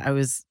was that I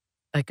was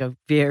like a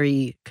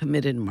very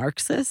committed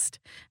Marxist,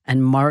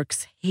 and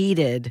Marx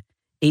hated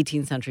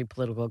 18th century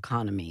political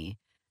economy.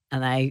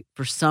 And I,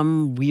 for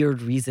some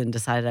weird reason,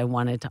 decided I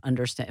wanted to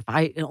understand.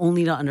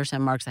 Only to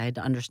understand Marx, I had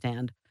to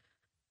understand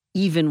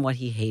even what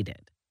he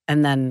hated.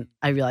 And then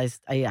I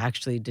realized I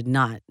actually did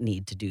not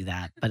need to do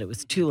that, but it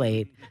was too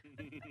late.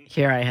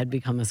 here I had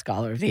become a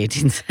scholar of the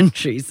 18th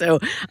century. So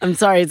I'm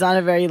sorry, it's not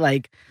a very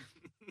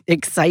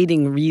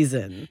exciting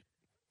reason.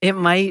 It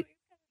might,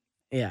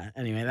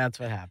 anyway, that's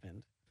what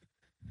happened.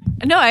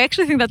 No, I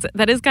actually think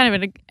that is kind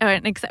of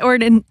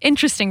an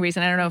interesting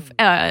reason. I don't know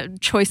if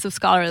choice of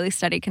scholarly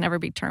study can ever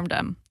be termed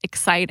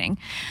exciting,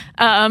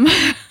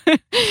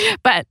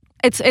 but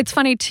it's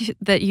funny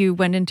that you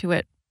went into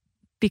it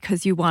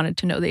because you wanted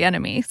to know the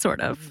enemy,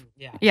 sort of.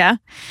 Yeah.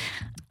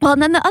 Well,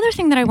 and then the other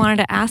thing that I wanted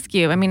to ask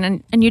you, I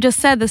mean, and you just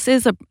said this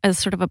is a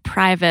sort of a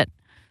private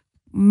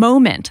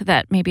moment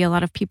that maybe a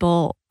lot of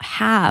people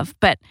have,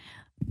 but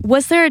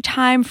was there a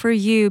time for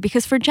you,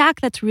 because for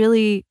Jack that's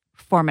really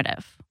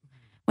formative,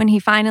 when he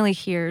finally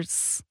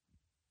hears,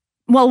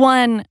 well,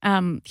 one,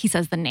 he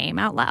says the name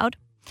out loud,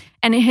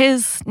 and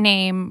his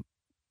name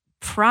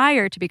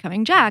prior to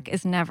becoming Jack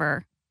is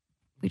never,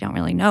 we don't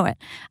really know it.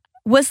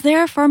 Was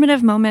there a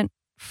formative moment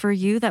for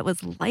you that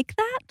was like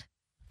that?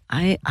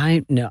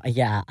 I know,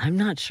 I'm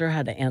not sure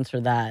how to answer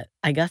that.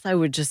 I guess I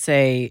would just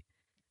say,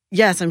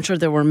 yes, I'm sure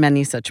there were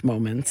many such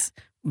moments,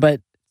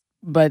 but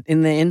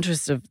in the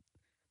interest of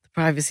the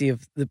privacy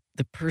of the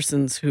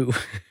persons who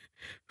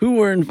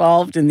were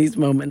involved in these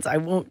moments, I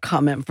won't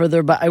comment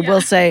further, but I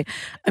will say,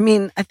 I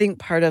mean, I think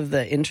part of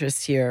the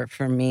interest here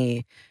for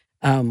me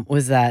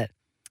was that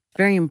it's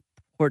very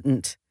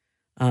important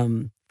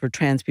for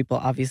trans people,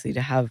 obviously,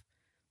 to have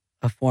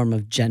a form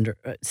of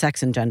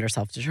sex and gender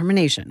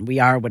self-determination. We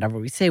are whatever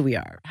we say we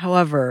are.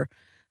 However,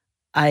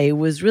 I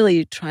was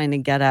really trying to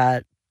get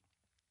at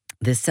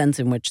this sense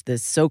in which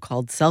this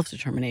so-called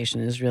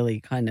self-determination is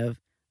really kind of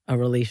a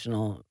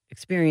relational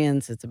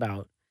experience. It's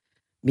about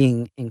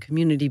being in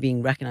community,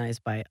 being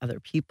recognized by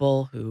other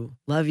people who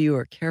love you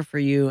or care for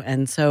you.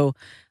 And so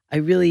I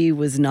really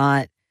was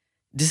not,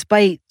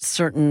 despite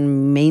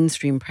certain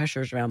mainstream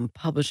pressures around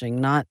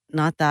publishing, not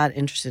that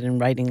interested in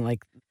writing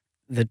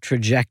the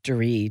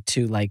trajectory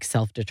to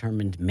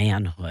self-determined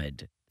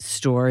manhood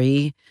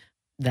story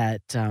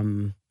that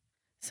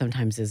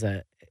sometimes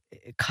it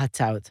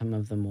cuts out some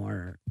of the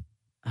more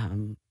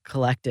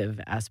collective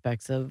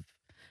aspects of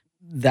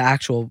the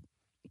actual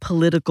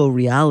political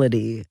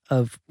reality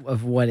of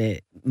what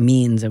it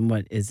means and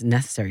what is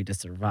necessary to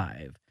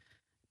survive,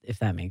 if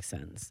that makes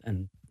sense.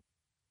 And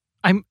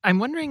I'm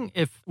wondering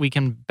if we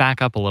can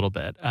back up a little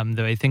bit,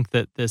 though I think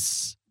that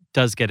this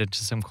does get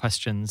into some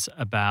questions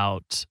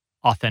about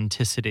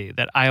authenticity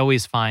that I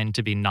always find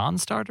to be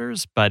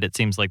non-starters, but it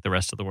seems like the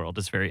rest of the world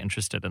is very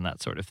interested in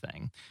that sort of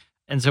thing.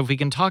 And so if we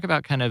can talk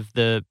about kind of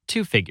the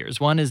two figures.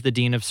 One is the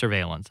Dean of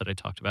Surveillance that I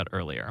talked about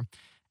earlier,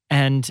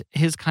 and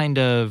his kind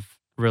of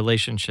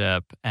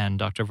relationship and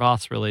Dr.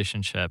 Voth's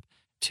relationship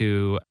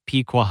to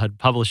Pequod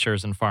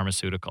publishers and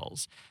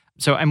pharmaceuticals.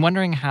 So I'm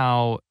wondering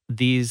how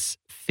these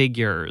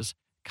figures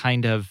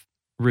kind of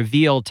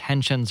reveal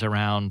tensions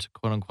around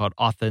quote unquote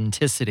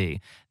authenticity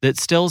that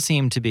still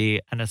seem to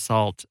be an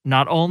assault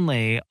not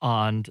only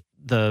on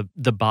the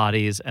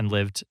bodies and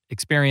lived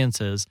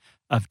experiences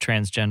of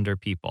transgender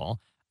people,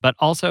 but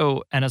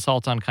also an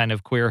assault on kind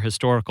of queer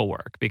historical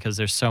work, because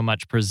there's so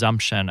much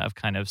presumption of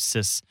kind of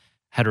cis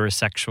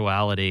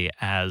heterosexuality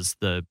as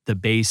the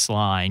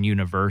baseline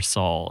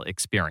universal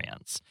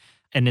experience.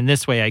 And in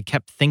this way, I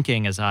kept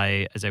thinking as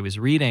I was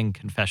reading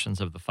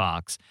Confessions of the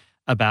Fox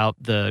about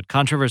the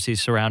controversy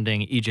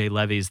surrounding E.J.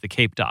 Levy's The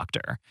Cape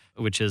Doctor,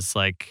 which is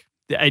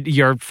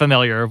you're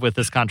familiar with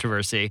this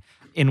controversy,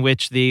 in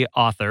which the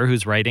author,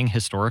 who's writing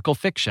historical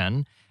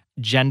fiction,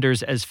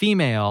 genders as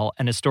female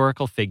an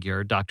historical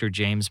figure, Dr.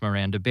 James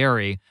Miranda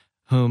Barry,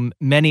 whom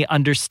many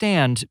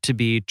understand to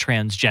be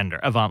transgender,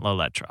 avant la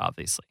lettre,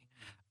 obviously.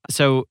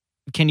 So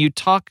can you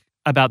talk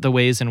about the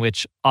ways in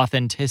which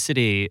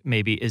authenticity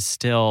maybe is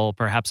still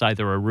perhaps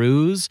either a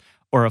ruse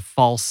or a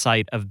false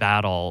site of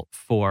battle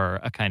for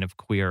a kind of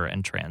queer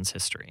and trans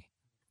history?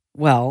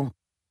 Well,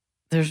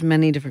 there's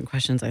many different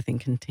questions, I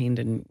think, contained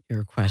in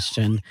your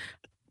question.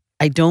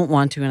 I don't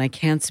want to, and I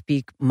can't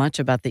speak much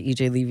about the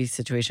E.J. Levy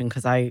situation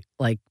because I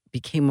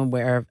became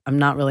aware of, I'm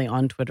not really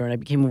on Twitter, and I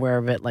became aware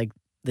of it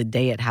the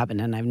day it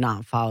happened, and I've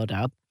not followed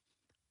up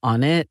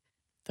on it.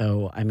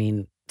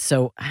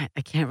 So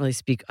I can't really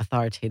speak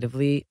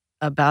authoritatively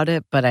about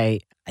it, but I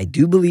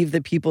do believe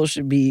that people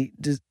should be,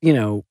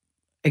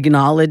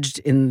 acknowledged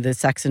in the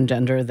sex and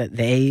gender that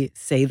they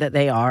say that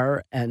they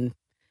are.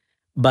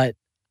 But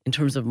in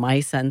terms of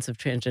my sense of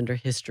transgender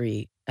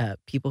history,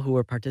 people who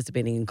are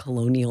participating in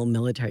colonial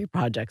military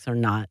projects are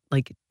not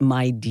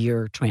my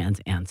dear trans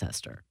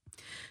ancestor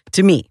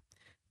to me.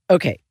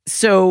 Okay,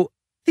 so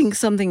I think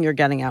something you're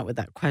getting at with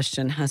that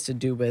question has to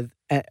do with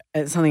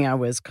something I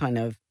was kind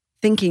of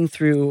thinking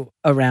through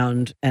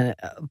around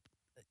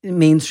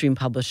mainstream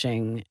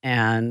publishing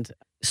and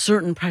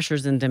certain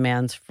pressures and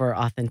demands for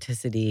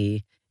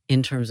authenticity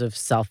in terms of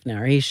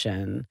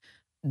self-narration.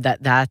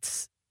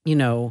 That's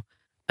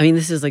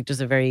this is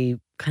just a very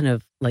kind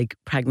of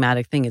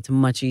pragmatic thing. It's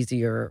much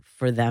easier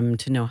for them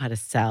to know how to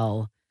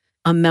sell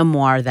a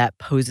memoir that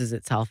poses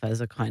itself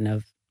as a kind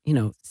of,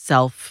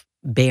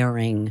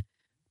 self-bearing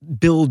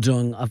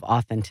Bildung of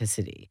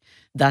authenticity.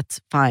 That's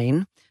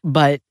fine.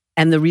 But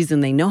And the reason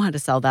they know how to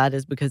sell that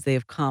is because they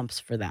have comps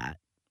for that,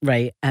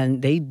 right?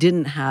 And they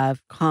didn't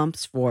have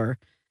comps for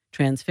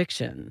trans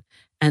fiction.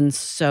 And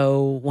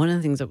so one of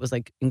the things that was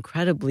like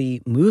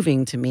incredibly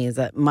moving to me is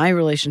that my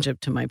relationship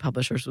to my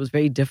publishers was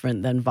very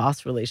different than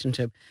Voss'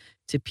 relationship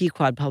to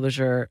Pequod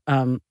publisher.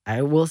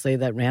 I will say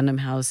that Random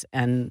House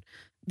and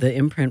the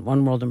imprint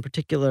One World in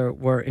particular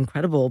were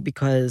incredible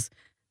because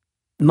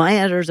my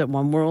editors at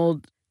One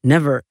World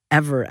never,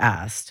 ever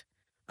asked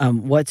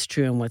what's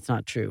true and what's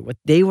not true. What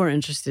they were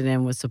interested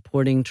in was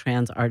supporting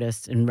trans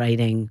artists in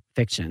writing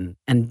fiction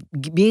and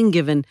being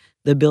given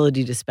the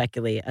ability to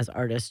speculate as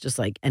artists, just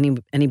like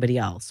anybody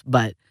else.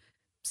 But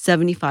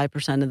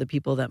 75% of the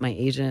people that my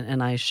agent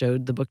and I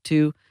showed the book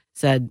to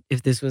said,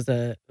 if this was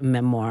a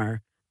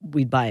memoir,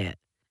 we'd buy it.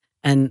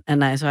 So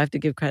I have to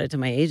give credit to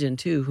my agent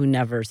too, who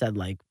never said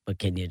like, but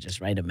can you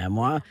just write a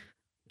memoir?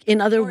 In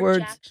other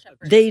words,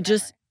 they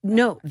just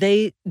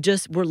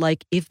were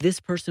like, if this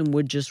person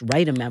would just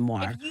write a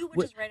memoir,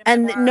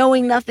 and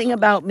knowing nothing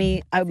about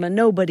me, I'm a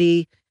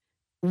nobody.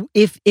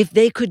 If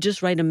they could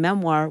just write a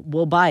memoir,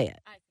 we'll buy it.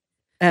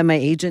 And my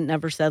agent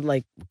never said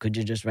like, could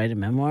you just write a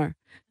memoir?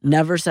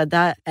 Never said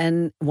that.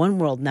 And One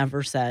World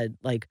never said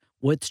like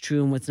what's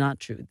true and what's not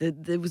true.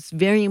 It was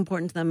very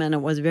important to them, and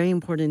it was very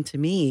important to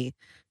me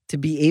to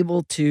be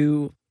able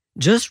to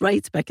just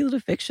write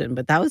speculative fiction.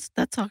 But that's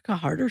like a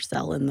harder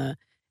sell in the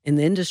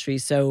industry.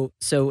 So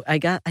I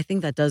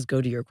think that does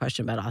go to your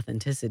question about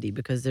authenticity,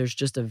 because there's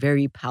just a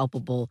very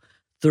palpable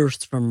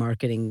thirst for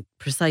marketing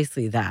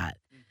precisely that.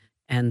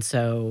 And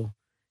so,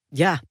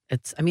 yeah,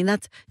 that's,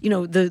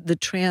 the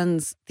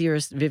trans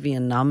theorist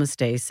Vivian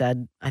Namaste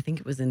said, I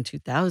think it was in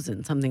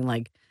 2000, something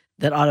like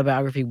that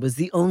autobiography was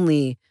the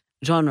only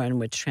genre in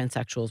which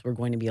transsexuals were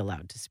going to be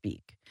allowed to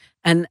speak.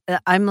 And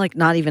I'm like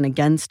not even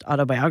against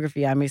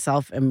autobiography. I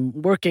myself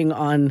am working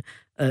on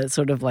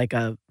sort of like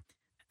a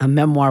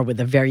memoir with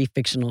a very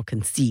fictional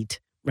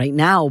conceit right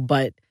now,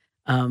 but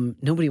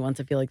nobody wants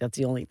to feel like that's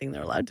the only thing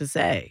they're allowed to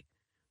say,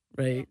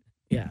 right?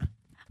 Yeah.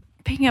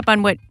 Picking up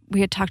on what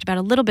we had talked about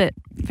a little bit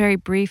very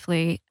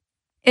briefly,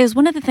 is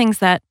one of the things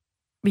that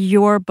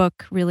your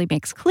book really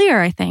makes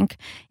clear, I think,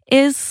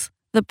 is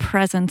the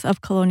presence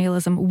of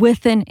colonialism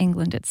within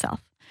England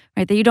itself,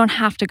 right? That you don't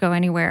have to go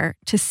anywhere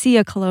to see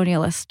a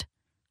colonialist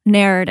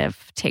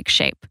narrative take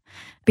shape,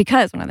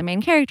 because one of the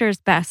main characters,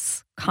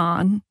 Bess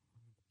Khan,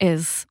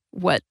 is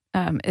what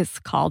is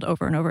called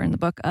over and over in the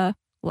book a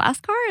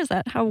Lascar. Is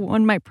that how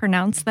one might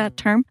pronounce that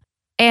term?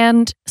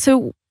 And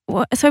so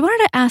I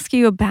wanted to ask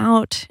you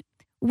about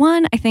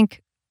one. I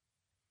think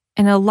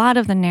in a lot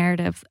of the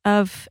narratives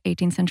of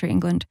 18th century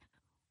England,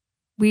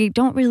 we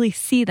don't really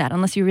see that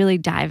unless you really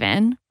dive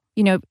in.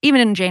 You know,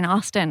 even in Jane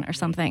Austen or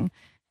something,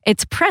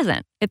 it's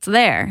present. It's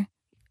there.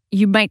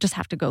 You might just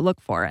have to go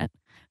look for it.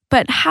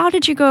 But how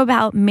did you go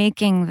about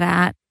making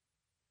that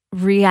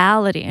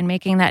reality and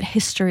making that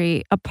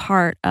history a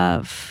part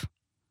of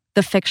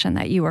the fiction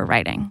that you were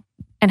writing?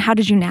 And how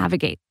did you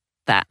navigate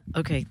that?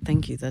 Okay,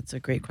 thank you. That's a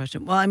great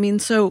question. Well,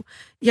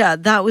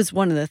 that was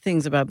one of the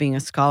things about being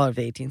a scholar of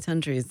the 18th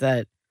century, is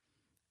that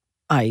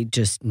I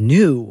just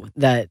knew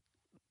that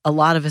a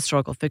lot of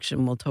historical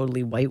fiction will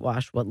totally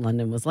whitewash what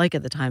London was like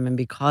at the time. And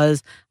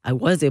because I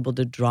was able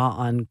to draw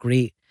on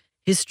great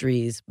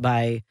histories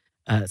by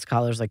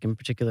scholars, like in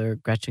particular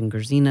Gretchen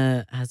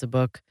Gerzina has a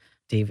book,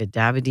 David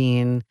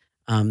Dabadine.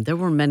 There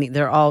were many.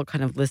 They're all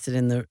kind of listed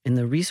in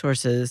the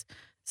resources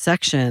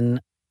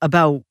section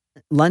about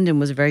London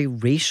was a very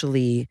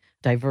racially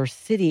diverse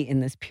city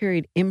in this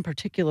period, in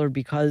particular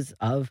because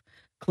of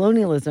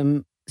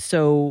colonialism.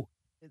 So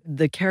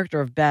the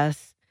character of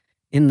Bess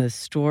in the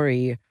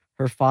story,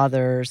 her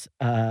father's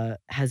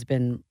has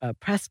been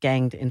press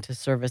ganged into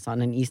service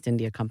on an East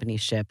India Company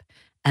ship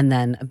and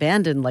then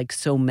abandoned, like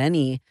so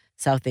many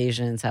South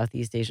Asian and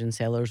Southeast Asian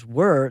sailors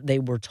were. They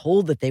were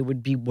told that they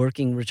would be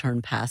working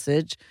return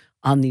passage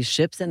on these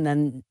ships, and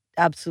then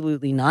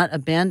absolutely not,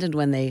 abandoned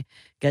when they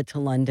get to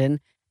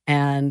London.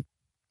 And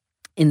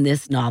in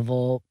this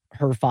novel,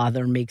 her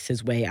father makes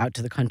his way out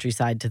to the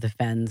countryside to the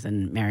fens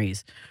and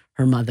marries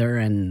her mother,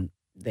 and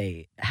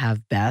they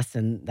have Bess,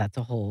 and that's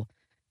a whole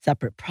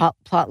separate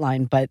plot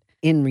line. But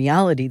in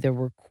reality, there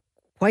were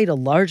quite a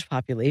large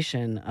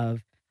population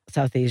of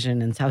South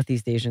Asian and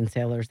Southeast Asian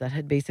sailors that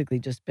had basically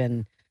just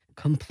been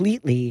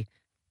completely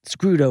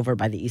screwed over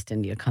by the East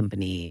India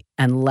Company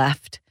and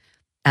left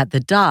at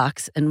the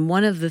docks. And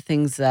one of the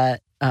things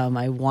that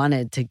I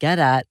wanted to get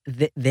at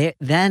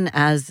then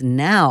as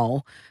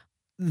now,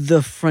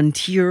 the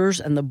frontiers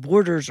and the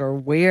borders are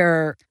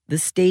where the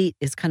state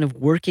is kind of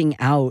working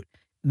out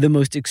the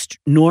most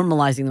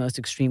normalizing the most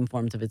extreme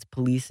forms of its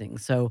policing.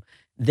 So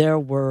there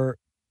were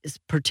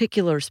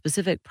particular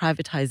specific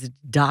privatized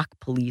dock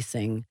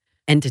policing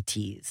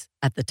entities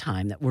at the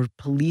time that were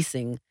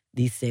policing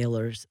these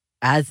sailors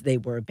as they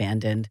were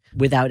abandoned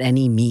without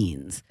any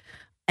means.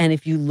 And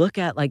if you look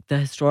at like the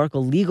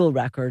historical legal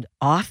record,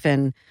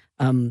 often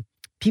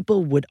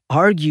people would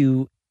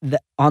argue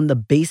that on the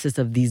basis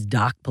of these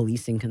dock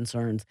policing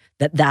concerns,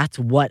 that's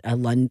what a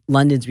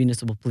London's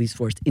municipal police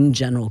force in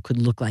general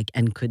could look like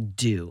and could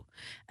do.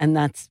 And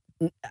that's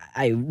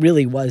I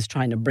really was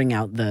trying to bring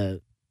out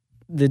the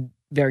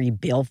very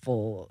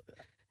baleful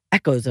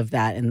echoes of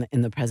that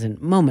in the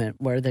present moment,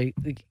 where they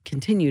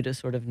continue to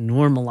sort of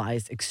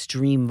normalize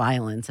extreme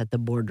violence at the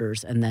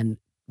borders and then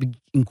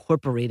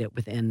incorporate it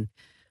within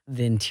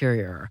the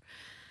interior.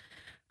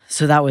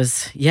 So that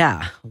was,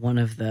 one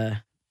of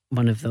the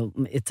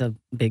it's a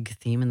big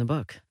theme in the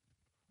book.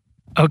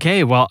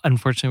 Okay, well,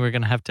 unfortunately, we're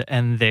going to have to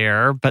end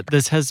there, but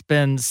this has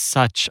been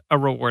such a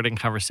rewarding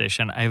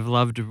conversation.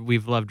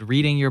 We've loved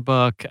reading your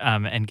book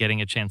and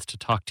getting a chance to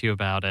talk to you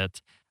about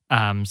it.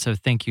 So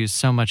thank you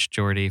so much,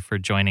 Jordy, for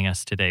joining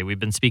us today. We've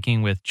been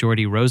speaking with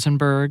Jordy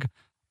Rosenberg,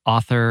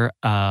 author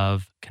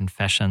of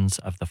Confessions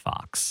of the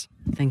Fox.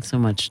 Thanks so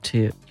much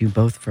to you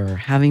both for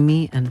having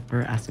me and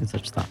for asking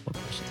such thoughtful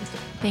questions.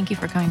 Thank you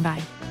for coming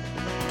by.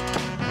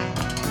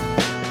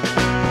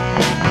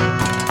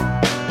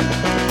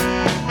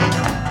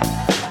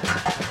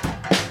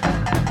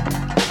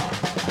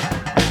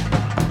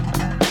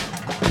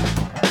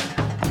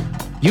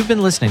 You've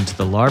been listening to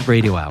the LARB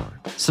Radio Hour.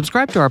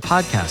 Subscribe to our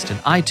podcast in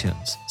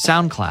iTunes,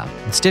 SoundCloud,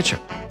 and Stitcher.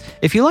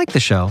 If you like the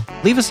show,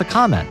 leave us a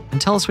comment and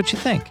tell us what you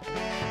think.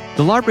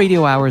 The LARB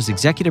Radio Hour's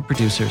executive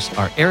producers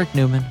are Eric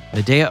Newman,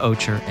 Medaya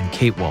Ocher, and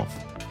Kate Wolf.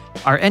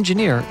 Our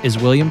engineer is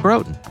William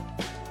Broughton.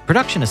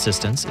 Production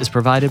assistance is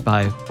provided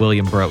by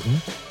William Broughton,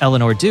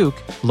 Eleanor Duke,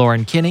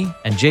 Lauren Kinney,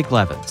 and Jake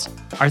Levins.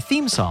 Our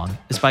theme song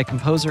is by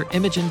composer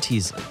Imogen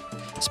Teasley.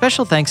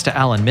 Special thanks to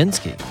Alan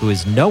Minsky, who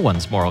is no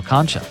one's moral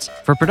conscience,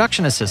 for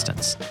production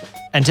assistance,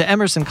 and to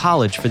Emerson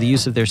College for the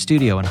use of their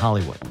studio in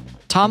Hollywood.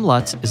 Tom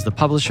Lutz is the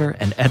publisher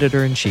and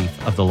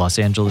editor-in-chief of the Los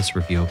Angeles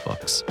Review of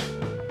Books.